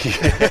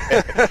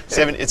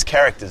 70. It's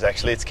characters,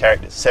 actually. It's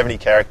characters. 70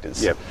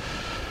 characters. Yep.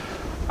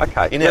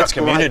 Okay. In our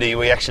community,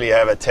 we actually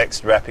have a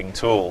text wrapping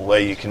tool where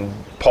you can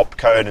pop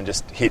code and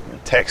just hit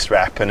text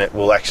wrap, and it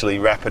will actually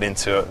wrap it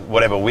into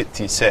whatever width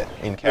you set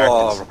in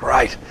characters. Oh,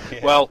 great.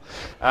 Yeah. Well,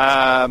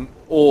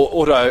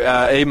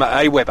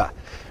 Aweber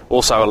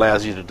also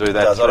allows you to do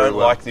that. I don't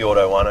like the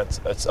auto one. I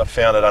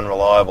found it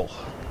unreliable.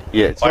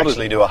 Yeah, it's I not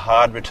actually do a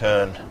hard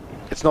return.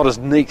 It's not as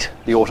neat,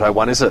 the auto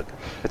one, is it?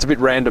 It's a bit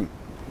random.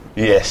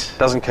 Yes.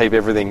 Doesn't keep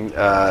everything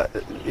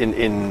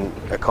in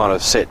a kind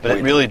of set. But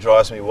it really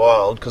drives me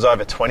wild because I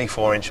have a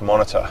 24-inch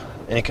monitor,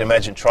 and you can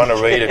imagine trying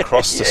to read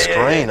across the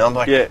screen. I'm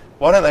like,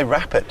 why don't they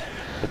wrap it?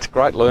 It's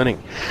great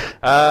learning.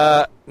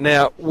 Now,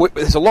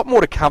 there's a lot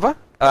more to cover.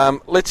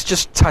 Let's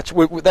just touch.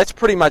 That's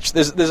pretty much.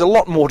 There's a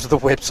lot more to the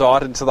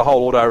website and to the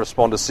whole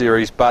autoresponder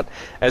series. But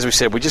as we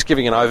said, we're just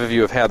giving an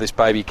overview of how this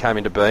baby came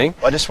into being.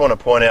 I just want to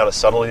point out a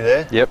subtlety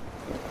there. Yep.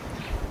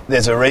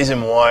 There's a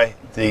reason why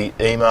the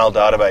email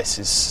database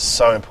is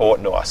so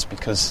important to us,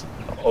 because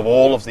of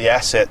all of the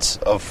assets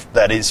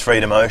that is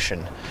Freedom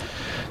Ocean.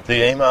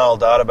 The email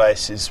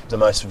database is the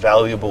most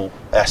valuable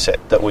asset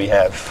that we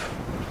have.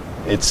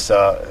 It's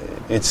a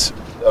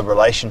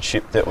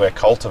relationship that we're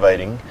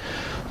cultivating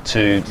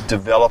to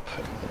develop,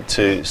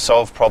 to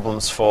solve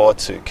problems for,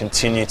 to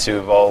continue to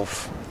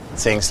evolve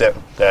things that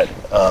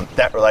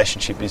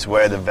relationship is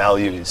where the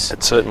value is.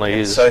 It certainly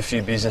is. So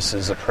few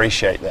businesses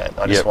appreciate that.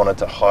 I just wanted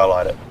to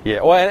highlight it.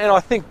 Yeah, well, and I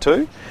think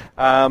too,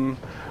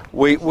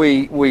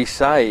 we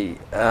say,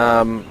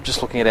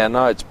 just looking at our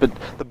notes, but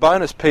the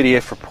bonus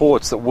PDF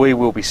reports that we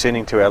will be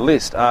sending to our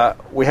list,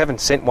 we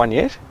haven't sent one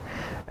yet.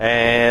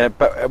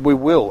 But we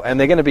will, and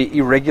they're going to be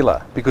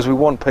irregular because we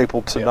want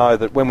people to know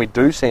that when we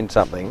do send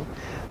something,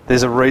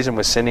 there's a reason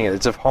we're sending it.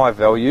 It's of high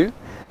value,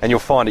 and you'll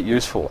find it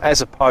useful,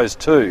 as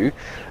opposed to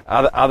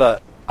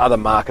other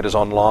marketers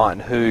online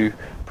who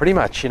pretty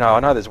much, I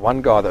know there's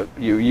one guy that I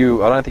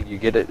don't think you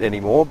get it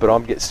anymore, but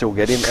I still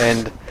get him,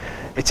 and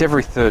it's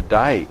every third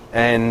day.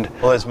 And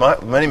well, there's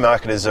many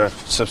marketers are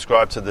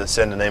subscribed to the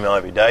send an email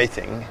every day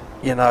thing.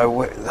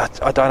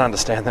 I don't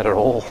understand that at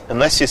all.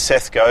 Unless you're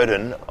Seth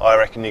Godin, I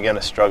reckon you're going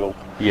to struggle.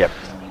 Yep.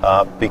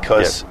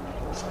 Because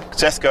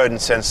Seth Godin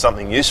sends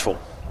something useful.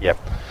 Yep.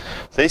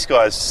 These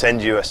guys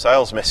send you a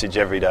sales message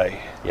every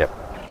day. Yep.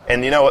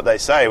 And you know what they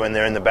say when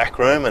they're in the back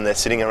room and they're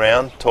sitting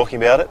around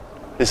talking about it?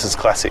 This is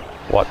classic.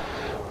 What?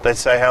 They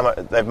say how much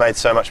they've made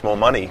so much more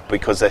money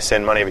because they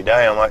send money every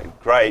day. I'm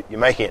like, great, you're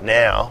making it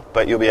now,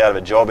 but you'll be out of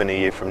a job in a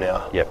year from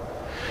now. Yep.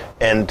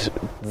 And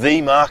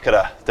the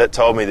marketer that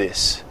told me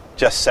this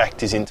just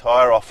sacked his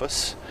entire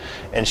office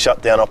and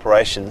shut down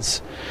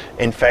operations.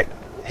 In fact,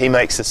 he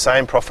makes the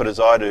same profit as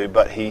I do,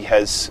 but he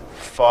has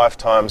 5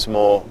 times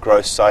more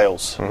gross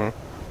sales. Mm-hmm.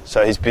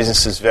 So his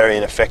business is very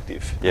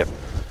ineffective. Yep.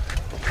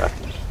 Okay.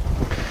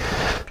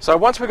 So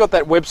once we got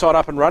that website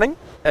up and running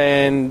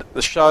and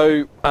the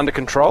show under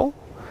control,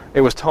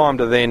 it was time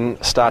to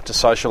then start to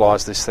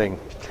socialise this thing.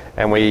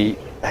 And we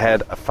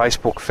had a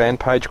Facebook fan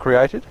page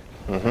created,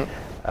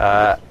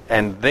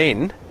 and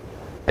then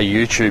a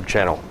YouTube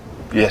channel.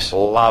 Yes.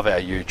 Love our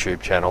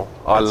YouTube channel.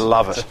 I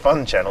love it. It's a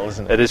fun channel,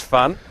 isn't it? It is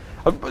fun.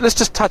 Let's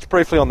just touch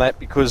briefly on that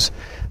because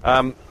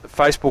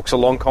Facebook's a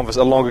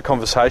longer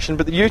conversation,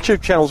 but the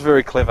YouTube channel is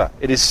very clever.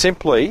 It is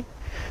simply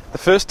the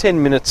first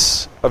 10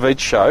 minutes of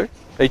each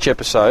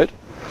episode,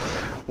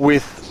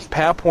 with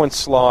PowerPoint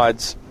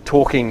slides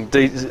talking,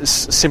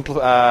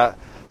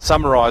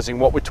 summarising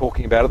what we're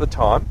talking about at the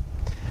time.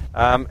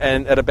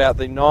 And at about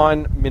the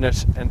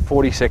 9-minute and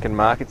 40-second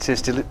mark, it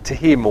says to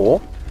hear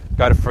more,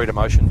 go to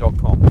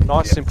freedomocean.com.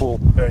 Nice, simple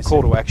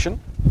call to action.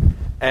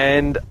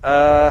 And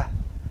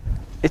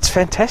It's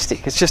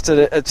fantastic. It's just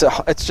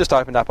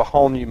opened up a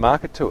whole new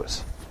market to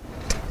us.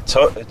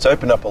 So it's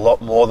opened up a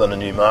lot more than a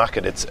new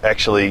market. It's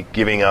actually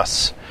giving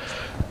us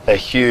a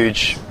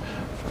huge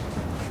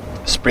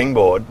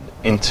springboard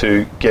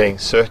into getting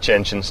search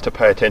engines to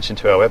pay attention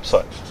to our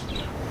website.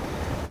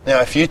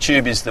 Now, if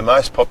YouTube is the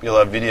most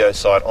popular video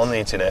site on the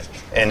internet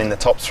and in the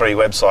top 3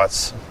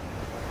 websites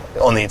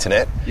on the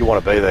internet, you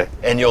want to be there,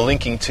 and you're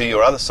linking to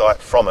your other site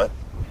from it,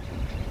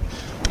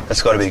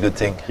 that's got to be a good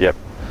thing. Yep.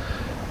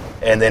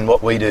 And then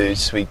what we do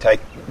is we take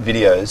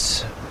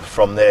videos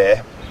from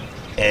there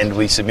and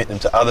we submit them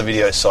to other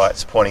video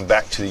sites pointing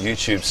back to the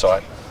YouTube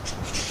site.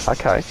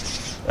 Okay.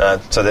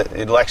 So that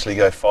it'll actually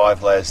go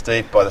 5 layers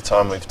deep by the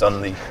time we've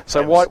done the...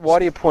 So why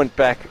do you point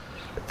back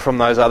from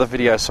those other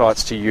video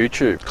sites to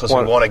YouTube? Because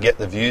we want to get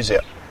the views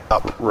up.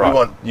 Right. We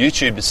want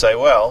YouTube to say,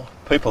 well,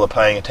 people are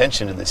paying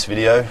attention to this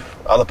video,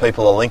 other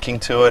people are linking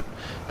to it,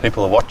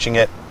 people are watching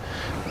it,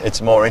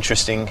 it's more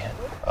interesting.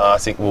 I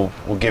think we'll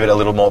give it a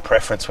little more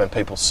preference when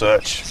people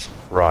search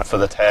for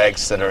the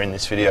tags that are in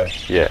this video.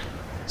 Yeah.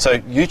 So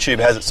YouTube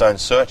has its own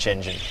search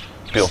engine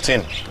built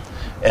in,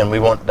 and we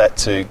want that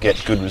to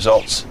get good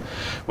results.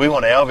 We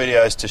want our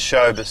videos to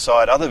show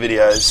beside other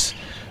videos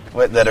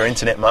that are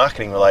internet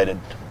marketing related.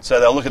 So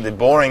they'll look at the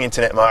boring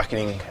internet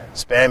marketing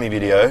spammy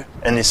video,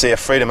 and you see a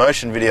Freedom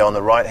Ocean video on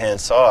the right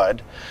hand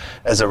side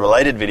as a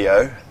related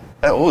video.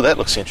 Oh, that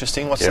looks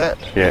interesting. What's that?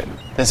 Yeah.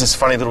 There's this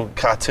funny little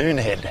cartoon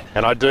head.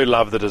 And I do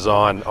love the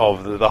design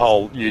of the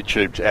whole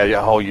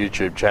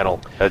YouTube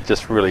channel. It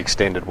just really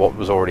extended what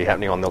was already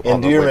happening on the website.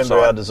 And do you remember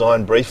our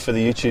design brief for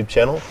the YouTube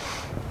channel?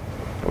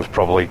 It was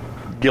probably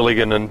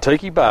Gilligan and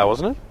Tiki Bar,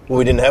 wasn't it? Well,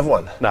 we didn't have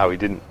one. No, we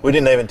didn't. We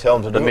didn't even tell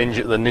them to do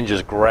it. The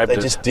ninjas grabbed it.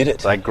 They just did it.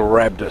 They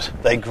grabbed it.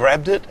 They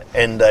grabbed it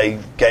and they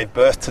gave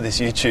birth to this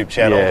YouTube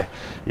channel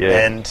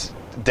and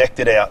decked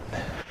it out.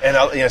 And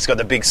it's got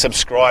the big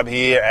subscribe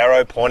here,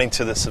 arrow pointing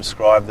to the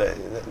subscribe.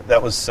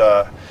 That was,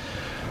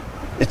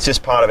 it's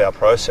just part of our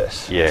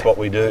process. Yeah. It's what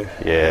we do.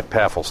 Yeah,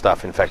 powerful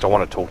stuff. In fact, I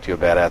want to talk to you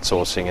about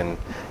outsourcing and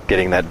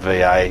getting that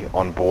VA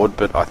on board,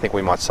 but I think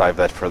we might save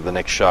that for the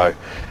next show.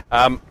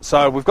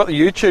 So we've got the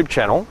YouTube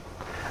channel,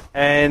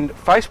 and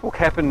Facebook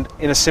happened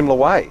in a similar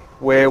way,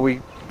 where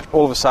we,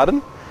 all of a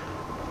sudden,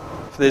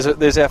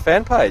 there's our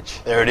fan page.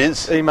 There it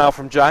is. Email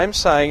from James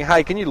saying,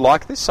 hey, can you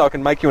like this so I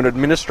can make you an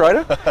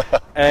administrator?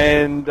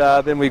 And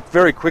then we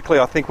very quickly,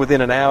 I think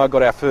within an hour,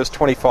 got our first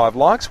 25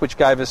 likes, which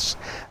gave us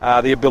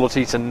the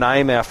ability to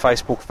name our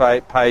Facebook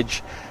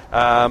page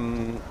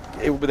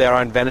with our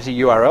own vanity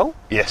URL.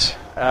 Yes.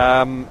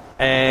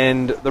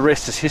 And the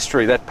rest is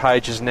history. That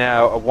page is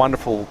now a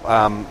wonderful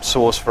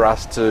source for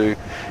us to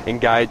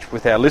engage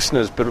with our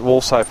listeners, but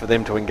also for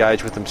them to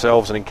engage with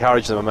themselves and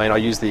encourage them. I mean, I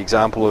use the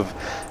example of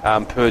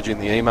purging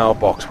the email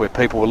box, where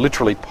people were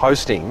literally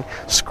posting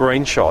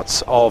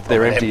screenshots of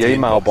their empty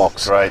email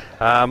box, right.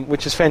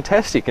 Which is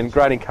fantastic and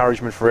great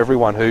encouragement for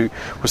everyone who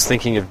was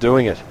thinking of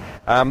doing it.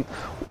 I'm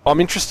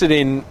interested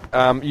in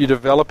you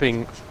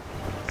developing,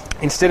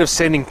 instead of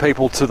sending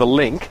people to the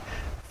link,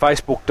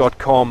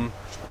 facebook.com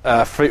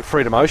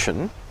Freedom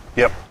Ocean,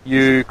 yep.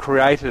 You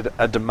created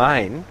a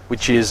domain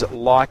which is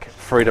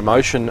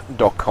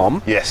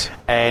likefreedomocean.com. Yes.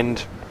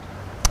 And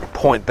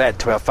point that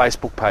to our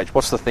Facebook page.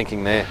 What's the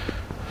thinking there?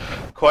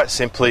 Quite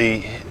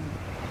simply,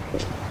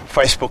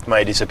 Facebook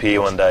may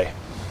disappear one day,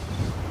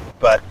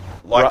 but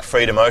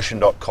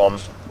likefreedomocean.com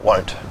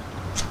won't,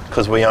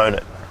 because we own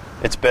it.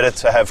 It's better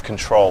to have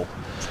control.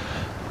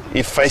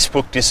 If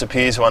Facebook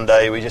disappears one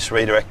day, we just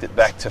redirect it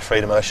back to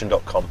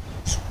freedomocean.com.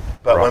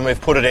 But when we've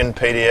put it in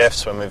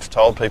PDFs, when we've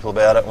told people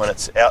about it, when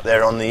it's out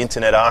there on the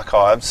Internet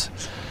archives,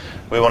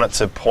 we want it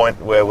to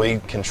point where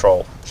we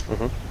control.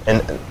 Mm-hmm. And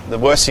the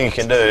worst thing you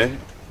can do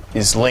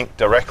is link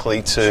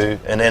directly to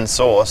an end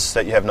source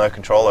that you have no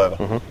control over.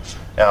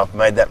 Mm-hmm. Now, I've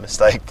made that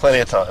mistake plenty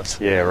of times.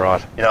 Yeah,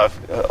 right. You know,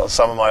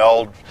 some of my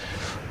old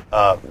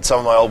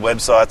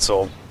websites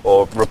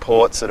or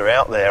reports that are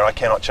out there, I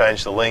cannot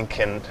change the link,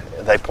 and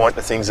they point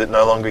to things that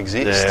no longer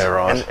exist. Yeah,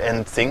 right.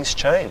 And things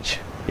change.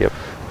 Yep.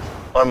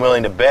 I'm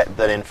willing to bet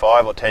that in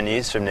 5 or 10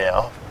 years from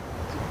now,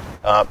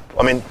 I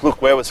mean,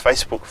 look, where was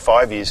Facebook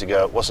 5 years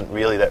ago? It wasn't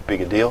really that big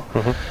a deal.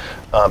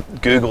 Mm-hmm.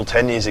 Google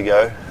 10 years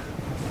ago,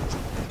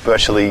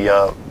 virtually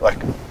like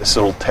this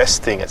little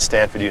test thing at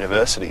Stanford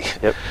University.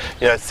 Yep.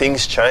 You know,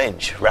 things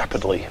change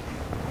rapidly.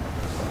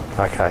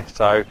 Okay,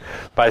 so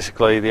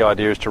basically the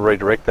idea is to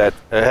redirect that.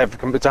 It's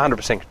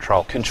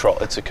 100% control.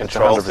 It's a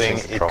control thing.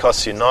 Control. It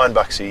costs you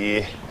 $9 a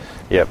year.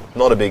 Yep.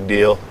 Not a big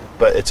deal.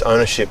 But it's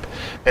ownership.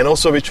 And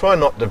also we try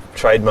not to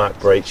trademark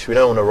breach. We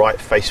don't want to write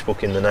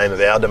Facebook in the name of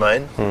our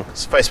domain.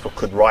 So Facebook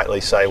could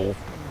rightly say, well,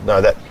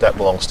 no, that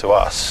belongs to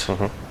us.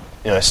 Mm-hmm.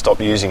 You know, stop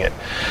using it.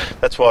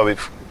 That's why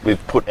we've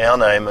put our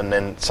name and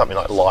then something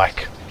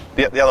like.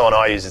 The other one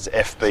I use is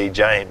FB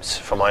James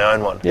for my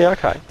own one. Yeah,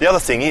 okay. The other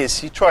thing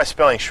is, you try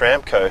spelling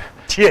Schramko.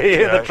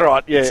 Yeah, that's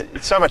right, yeah.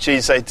 It's so much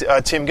easier to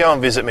say, Tim, go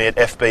and visit me at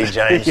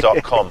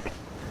fbjames.com.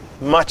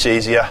 Much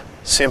easier,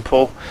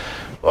 simple.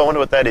 Well, I wonder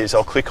what that is.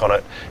 I'll click on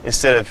it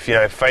instead of,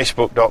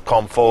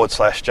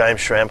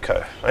 facebook.com/James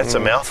Schramko. That's a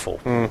mouthful.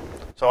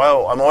 So So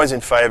I'm always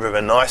in favour of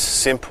a nice,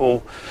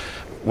 simple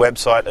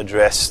website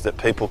address that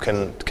people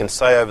can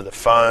say over the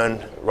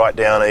phone, write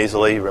down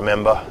easily,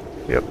 remember.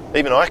 Yep.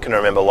 Even I can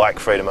remember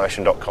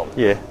LikeFreedomOcean.com.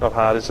 Yeah, not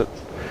hard, is it?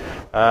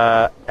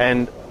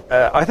 And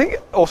I think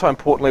also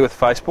importantly with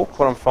Facebook,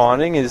 what I'm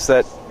finding is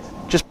that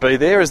just be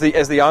there as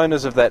the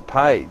owners of that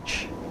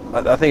page.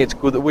 I think it's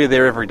good that we're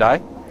there every day.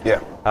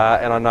 Yeah.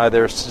 And I know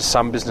there are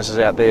some businesses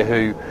out there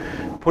who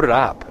put it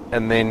up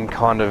and then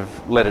kind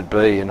of let it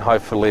be, and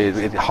hopefully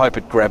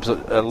it grabs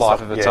a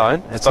life of its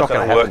own. It's not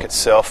going to work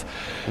itself.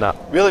 No.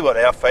 Really, what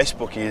our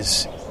Facebook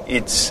is,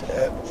 it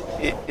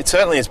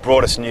certainly has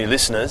brought us new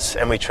listeners,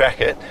 and we track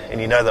it. And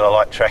you know that I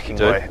like tracking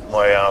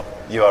my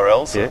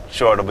URLs. Yeah. I'm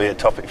sure it'll be a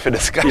topic for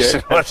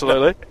discussion. Yeah,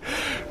 absolutely.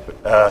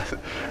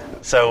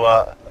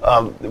 So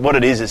what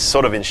it is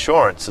sort of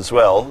insurance as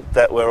well,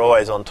 that we're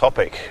always on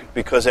topic,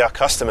 because our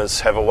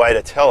customers have a way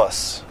to tell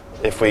us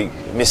if we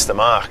miss the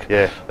mark.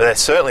 Yeah. But they're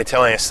certainly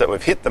telling us that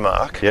we've hit the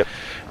mark. Yep.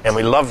 And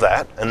we love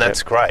that, and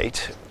that's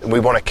great. We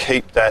want to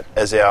keep that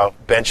as our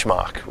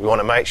benchmark. We want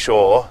to make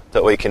sure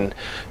that we can,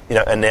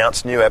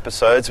 announce new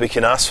episodes. We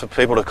can ask for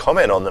people to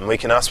comment on them. We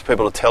can ask for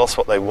people to tell us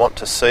what they want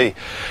to see.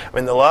 I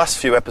mean, the last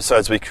few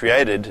episodes we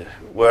created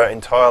were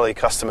entirely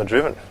customer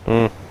driven,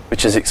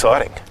 which is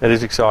exciting. It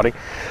is exciting.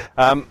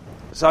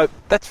 So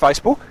that's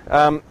Facebook.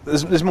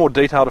 There's more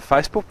detail to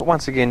Facebook, but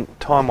once again,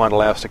 time won't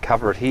allow us to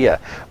cover it here.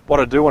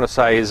 What I do want to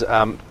say is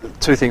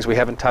two things we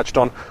haven't touched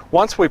on.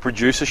 Once we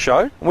produce a show,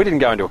 and we didn't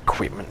go into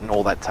equipment and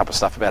all that type of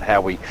stuff about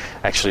how we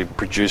actually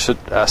produce it,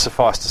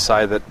 suffice to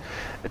say that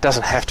it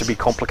doesn't have to be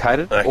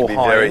complicated or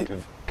high-end.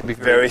 It can be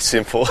very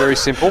simple. Very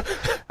simple.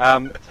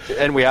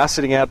 And we are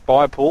sitting out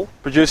by a pool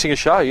producing a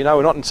show.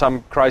 We're not in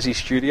some crazy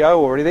studio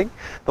or anything.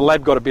 The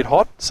lab got a bit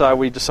hot, so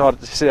we decided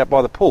to sit out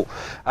by the pool.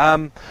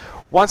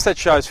 Once that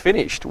show's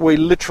finished, we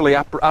literally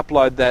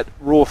upload that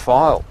raw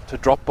file to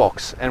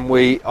Dropbox, and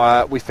we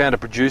found a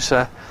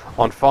producer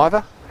on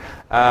Fiverr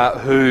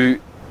who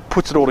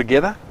puts it all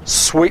together,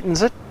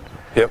 sweetens it,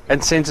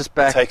 and sends us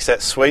back. Takes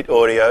that sweet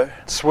audio.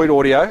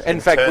 In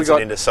fact, turns it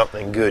into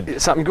something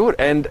good. Something good,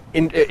 and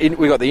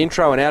we got the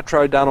intro and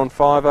outro done on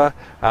Fiverr.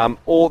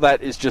 All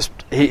that is just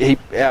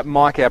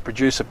Mike, our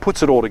producer,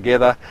 puts it all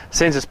together,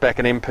 sends us back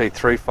an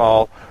MP3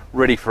 file,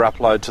 ready for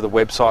upload to the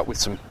website with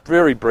some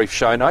very brief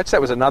show notes.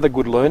 That was another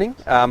good learning.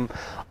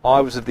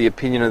 I was of the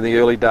opinion in the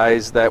early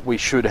days that we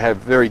should have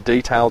very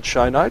detailed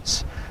show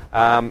notes,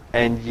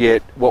 and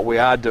yet what we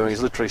are doing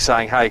is literally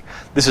saying, hey,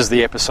 this is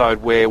the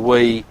episode where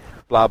we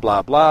blah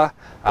blah blah.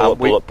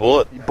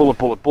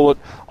 Bullet.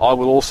 I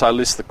will also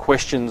list the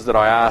questions that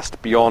I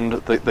asked beyond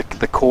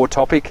the core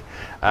topic.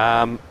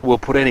 We'll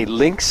put any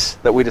links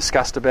that we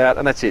discussed about,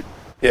 and that's it.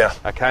 Yeah.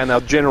 Okay, and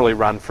they'll generally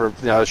run for,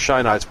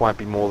 show notes won't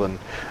be more than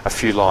a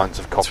few lines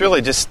of copy. It's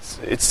really just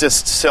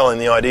selling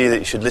the idea that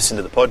you should listen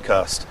to the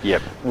podcast.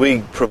 Yep.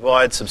 We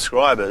provide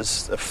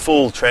subscribers a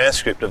full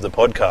transcript of the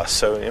podcast.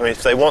 So,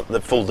 if they want the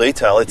full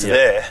detail, it's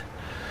there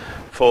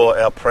for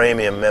our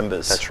premium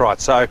members. That's right.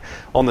 So,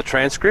 on the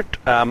transcript,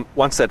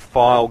 once that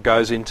file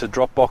goes into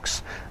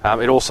Dropbox,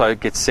 it also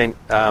gets sent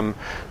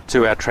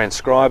to our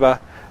transcriber,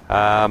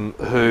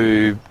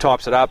 who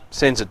types it up,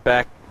 sends it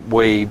back.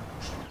 We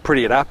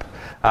pretty it up.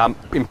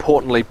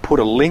 Importantly, put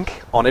a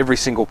link on every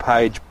single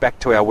page back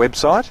to our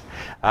website.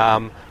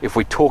 If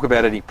we talk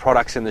about any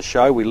products in the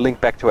show, we link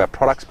back to our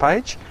products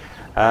page,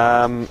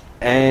 and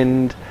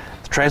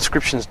the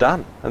transcription's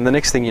done. And the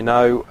next thing you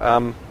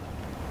know,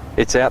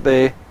 it's out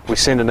there. We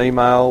send an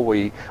email.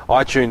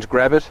 iTunes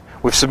grab it.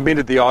 We've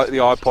submitted the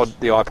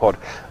iPod.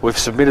 We've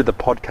submitted the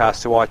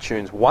podcast to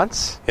iTunes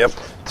once. Yep.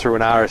 Through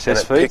an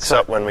RSS feed. And it picks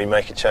up when we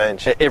make a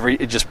change.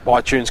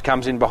 iTunes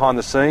comes in behind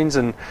the scenes,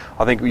 and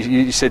I think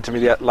you said to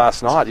me that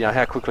last night,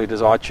 how quickly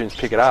does iTunes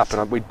pick it up?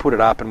 And we'd put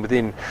it up,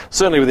 and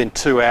certainly within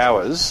 2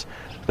 hours,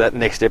 that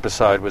next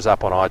episode was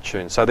up on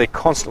iTunes. So they're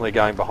constantly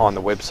going behind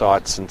the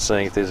websites and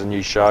seeing if there's a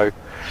new show,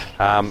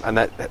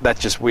 and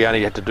we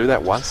only had to do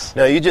that once.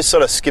 No, you just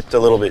sort of skipped a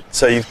little bit.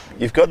 So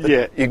you've got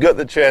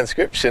the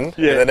transcription, and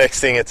the next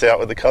thing it's out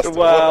with the customer.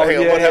 Well,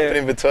 what happened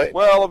in between?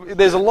 Well,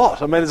 there's a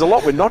lot. There's a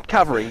lot we're not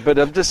covering, but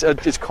I'm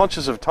just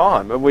conscious of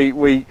time.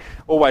 We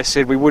always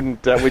said we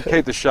wouldn't. We'd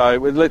keep the show.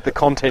 We'd let the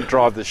content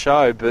drive the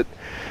show. But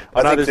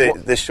I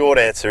think the short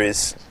answer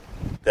is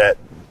that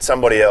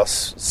somebody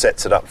else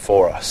sets it up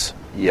for us.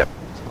 Yep.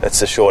 That's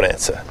the short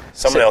answer.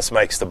 Someone else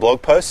makes the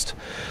blog post.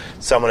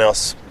 Someone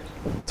else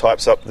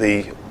types up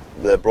the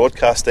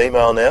broadcast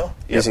email now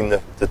using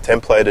the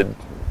templated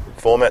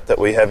format that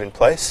we have in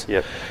place.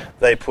 Yep.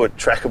 They put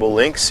trackable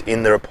links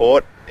in the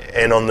report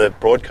and on the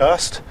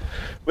broadcast.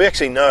 We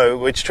actually know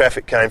which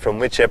traffic came from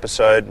which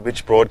episode,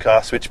 which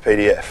broadcast, which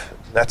PDF.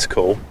 That's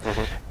cool.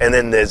 Mm-hmm. And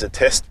then there's a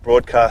test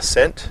broadcast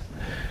sent.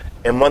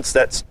 And once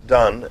that's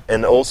done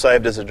and all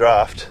saved as a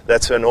draft,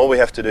 that's when all we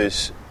have to do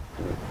is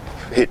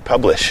hit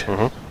publish.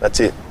 Mm-hmm. That's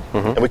it.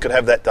 Mm-hmm. And we could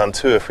have that done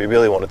too if we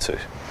really wanted to.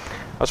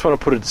 I just want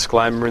to put a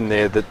disclaimer in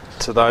there that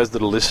to those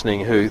that are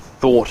listening who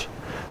thought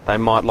they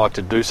might like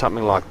to do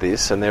something like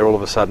this, and they're all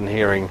of a sudden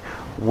hearing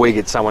we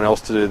get someone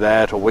else to do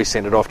that, or we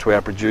send it off to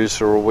our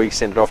producer, or we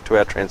send it off to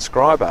our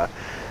transcriber,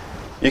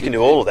 You can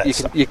do all of that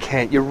stuff.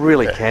 You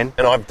really can.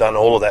 And I've done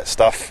all of that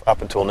stuff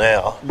up until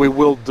now. We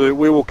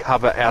will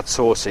cover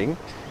outsourcing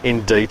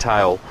in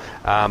detail.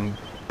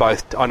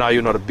 Both, I know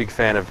you're not a big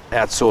fan of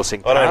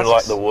outsourcing. I don't even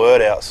like the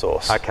word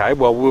outsource. Okay,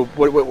 well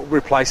we'll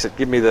replace it.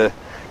 Give me the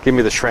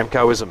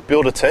Schramkoism.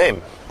 Build a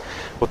team.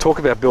 We'll talk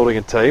about building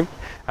a team,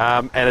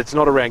 and it's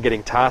not around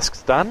getting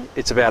tasks done.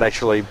 It's about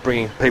actually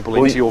bringing people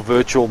into your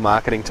virtual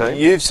marketing team.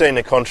 You've seen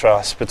the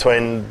contrast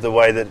between the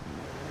way that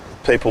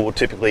people will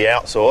typically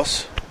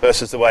outsource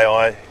versus the way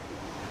I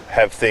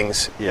have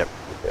things. Yep.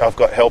 I've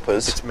got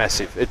helpers. It's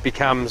massive. They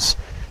become.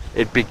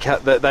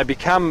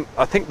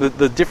 I think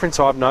the difference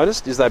I've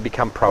noticed is they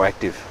become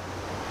proactive.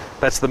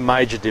 That's the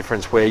major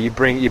difference, where you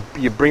bring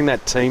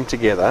that team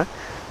together,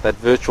 that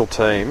virtual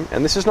team,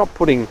 and this is not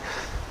putting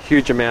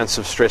huge amounts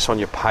of stress on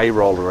your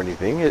payroll or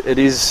anything. It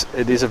is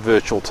a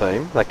virtual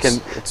team.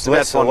 It's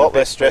a lot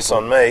less stress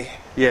on me.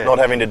 Yeah. Not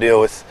having to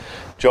deal with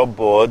job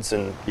boards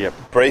and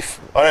brief.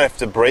 I don't have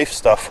to brief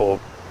stuff or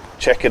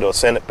check it or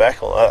send it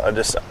back. I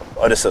just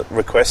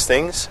request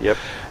things. Yep.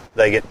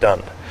 They get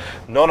done.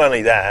 Not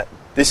only that,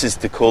 this is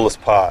the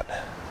coolest part.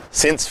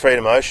 Since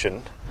Freedom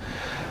Ocean,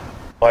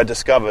 I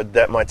discovered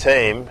that my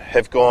team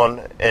have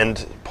gone and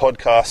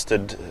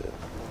podcasted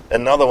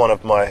another one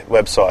of my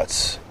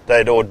websites.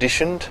 They'd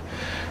auditioned,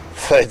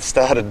 they'd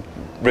started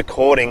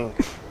recording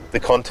the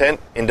content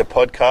into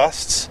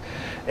podcasts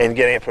and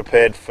getting it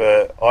prepared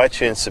for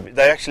iTunes.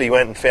 They actually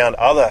went and found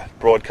other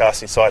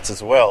broadcasting sites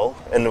as well,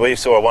 and we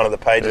saw one of the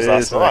pages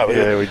last night.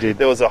 Yeah, we did.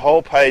 There was a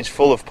whole page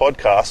full of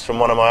podcasts from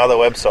one of my other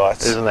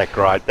websites. Isn't that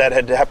great? That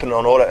had happened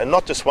on order, and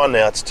not just one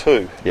now, it's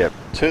two. Yep.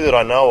 Two that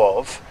I know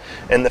of,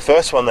 and the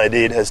first one they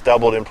did has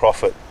doubled in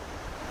profit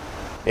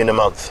in a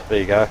month. There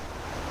you go.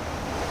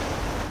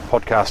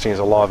 Podcasting is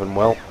alive and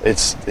well.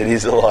 It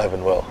is alive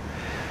and well.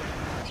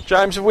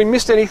 James, have we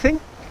missed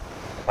anything?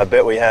 I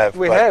bet we have.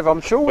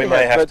 I'm sure we have. We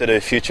may have to do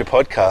future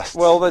podcasts.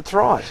 Well, that's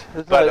right.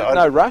 There's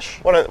no rush.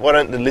 Why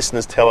don't the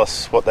listeners tell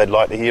us what they'd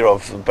like to hear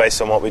of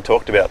based on what we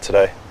talked about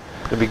today?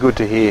 It'd be good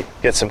to hear.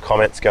 Get some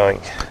comments going.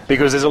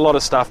 Because there's a lot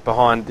of stuff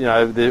behind,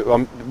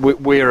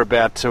 we're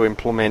about to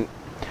implement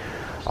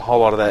a whole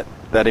lot of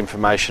that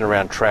information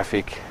around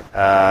traffic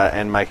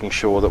and making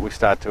sure that we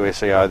start to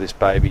SEO this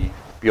baby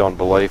beyond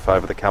belief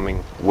over the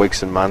coming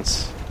weeks and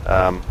months.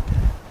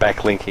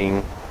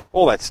 Backlinking,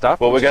 all that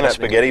stuff. Well, we're going to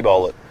spaghetti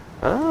bowl it.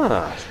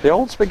 Ah, the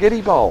old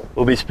spaghetti bowl.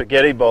 We'll be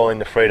spaghetti bowling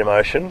the Freedom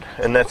Ocean,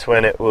 and that's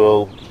when it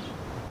will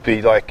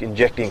be like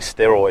injecting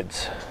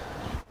steroids.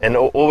 And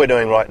all we're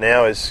doing right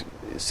now is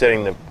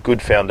setting the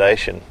good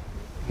foundation.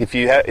 If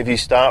you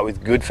start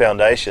with good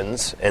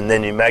foundations and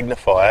then you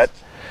magnify it,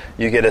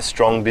 you get a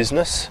strong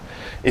business.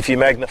 If you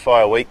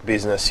magnify a weak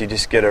business, you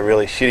just get a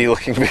really shitty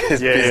looking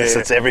business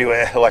that's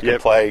everywhere like a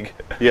plague.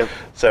 Yep.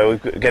 So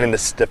we're getting the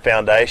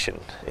foundation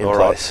in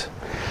place.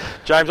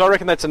 Right. James, I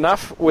reckon that's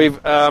enough. We've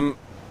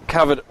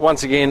covered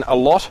once again a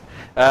lot.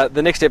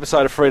 The next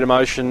episode of Freedom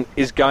Ocean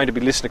is going to be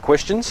listener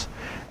questions,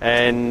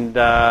 and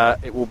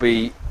it will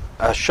be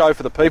a show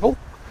for the people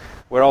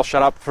where I'll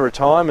shut up for a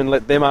time and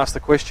let them ask the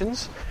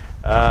questions.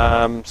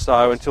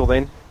 So until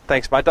then,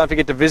 thanks, mate. Don't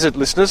forget to visit,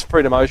 listeners,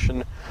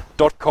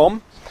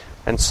 freedomocean.com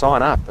and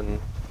sign up and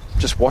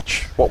just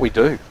watch what we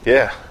do.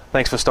 Yeah.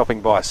 Thanks for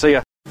stopping by. See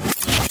ya.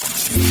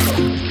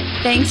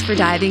 Thanks for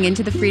diving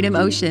into the Freedom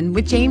Ocean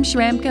with James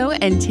Schramko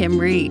and Tim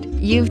Reed.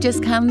 You've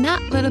just come that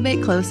little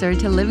bit closer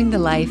to living the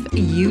life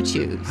you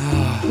choose.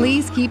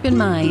 Please keep in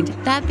mind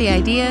that the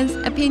ideas,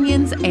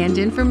 opinions, and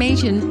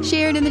information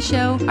shared in the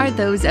show are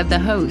those of the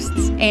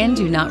hosts and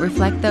do not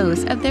reflect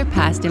those of their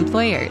past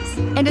employers.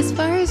 And as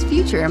far as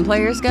future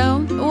employers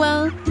go,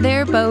 well,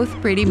 they're both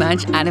pretty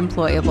much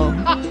unemployable.